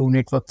 network 2,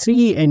 network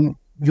 3, and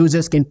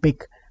users can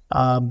pick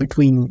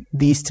between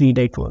these three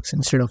networks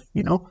instead of,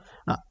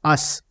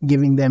 us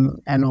giving them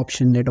an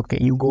option that, okay,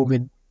 you go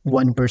with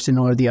one person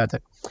or the other.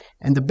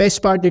 And the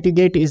best part that you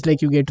get is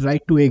like you get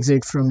right to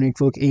exit from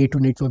network A to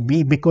network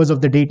B because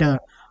of the data,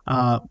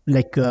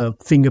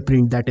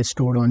 fingerprint that is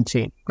stored on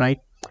chain, right?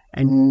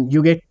 And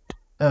you get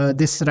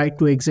this right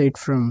to exit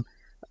from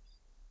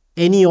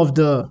any of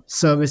the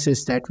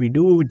services that we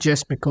do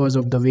just because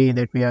of the way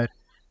that we are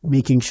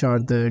making sure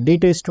the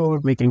data is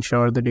stored, making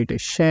sure the data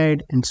is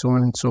shared, and so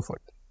on and so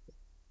forth.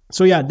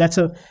 So yeah, that's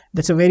a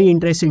very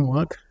interesting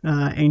work,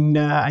 and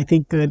I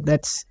think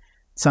that's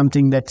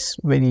something that's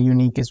very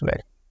unique as well.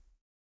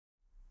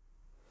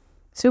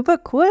 Super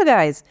cool,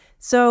 guys.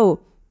 So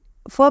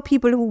for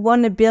people who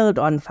want to build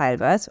on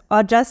Fileverse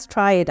or just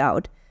try it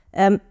out,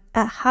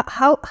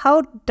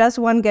 how does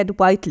one get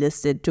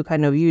whitelisted to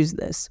kind of use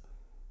this?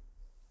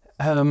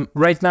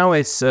 Right now,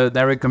 it's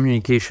direct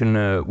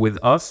communication with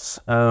us.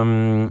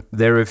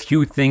 There are a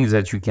few things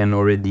that you can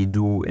already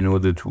do in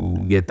order to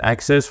get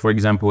access. For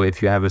example,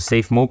 if you have a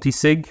safe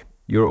multisig,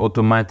 you're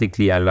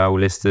automatically allow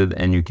listed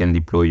and you can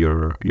deploy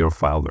your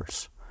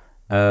Fileverse.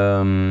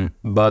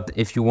 But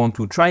if you want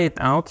to try it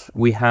out,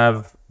 we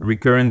have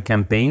recurrent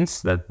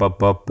campaigns that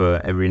pop up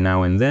every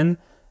now and then.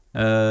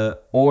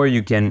 Or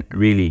you can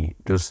really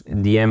just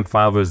DM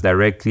Fileverse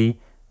directly.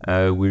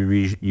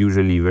 We're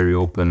usually very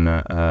open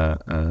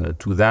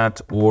to that,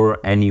 or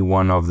any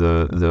one of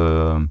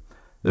the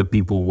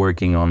people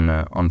working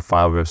on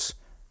Fileverse.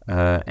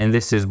 And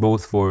this is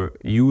both for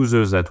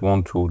users that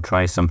want to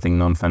try something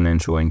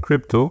non-financial in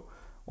crypto,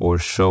 or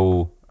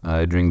show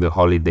during the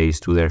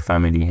holidays to their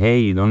family, hey,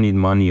 you don't need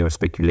money or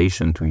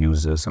speculation to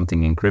use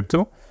something in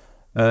crypto.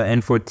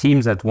 And for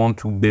teams that want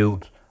to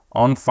build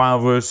on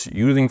Fileverse,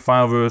 using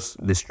Fileverse,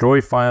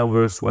 destroy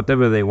Fileverse,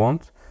 whatever they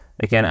want.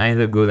 They can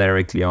either go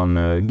directly on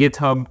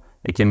GitHub,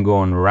 they can go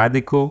on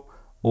Radical,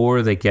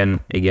 or they can,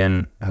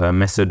 again,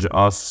 message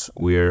us.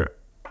 We're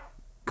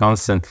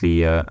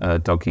constantly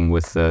talking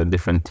with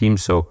different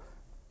teams, so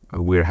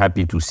we're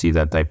happy to see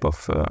that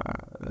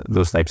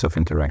those types of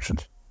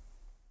interactions.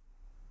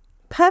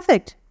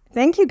 Perfect.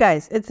 Thank you,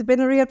 guys. It's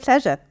been a real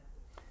pleasure.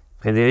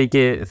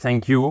 Friederike,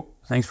 thank you.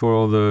 Thanks for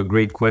all the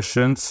great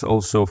questions.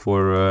 Also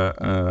for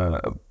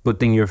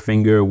putting your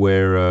finger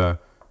where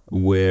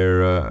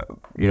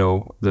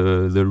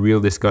the real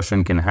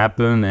discussion can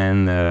happen,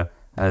 and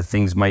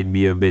things might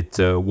be a bit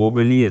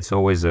wobbly. It's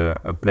always a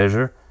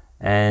pleasure,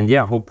 and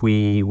hope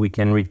we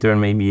can return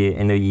maybe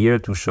in a year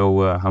to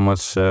show how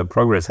much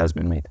progress has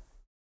been made.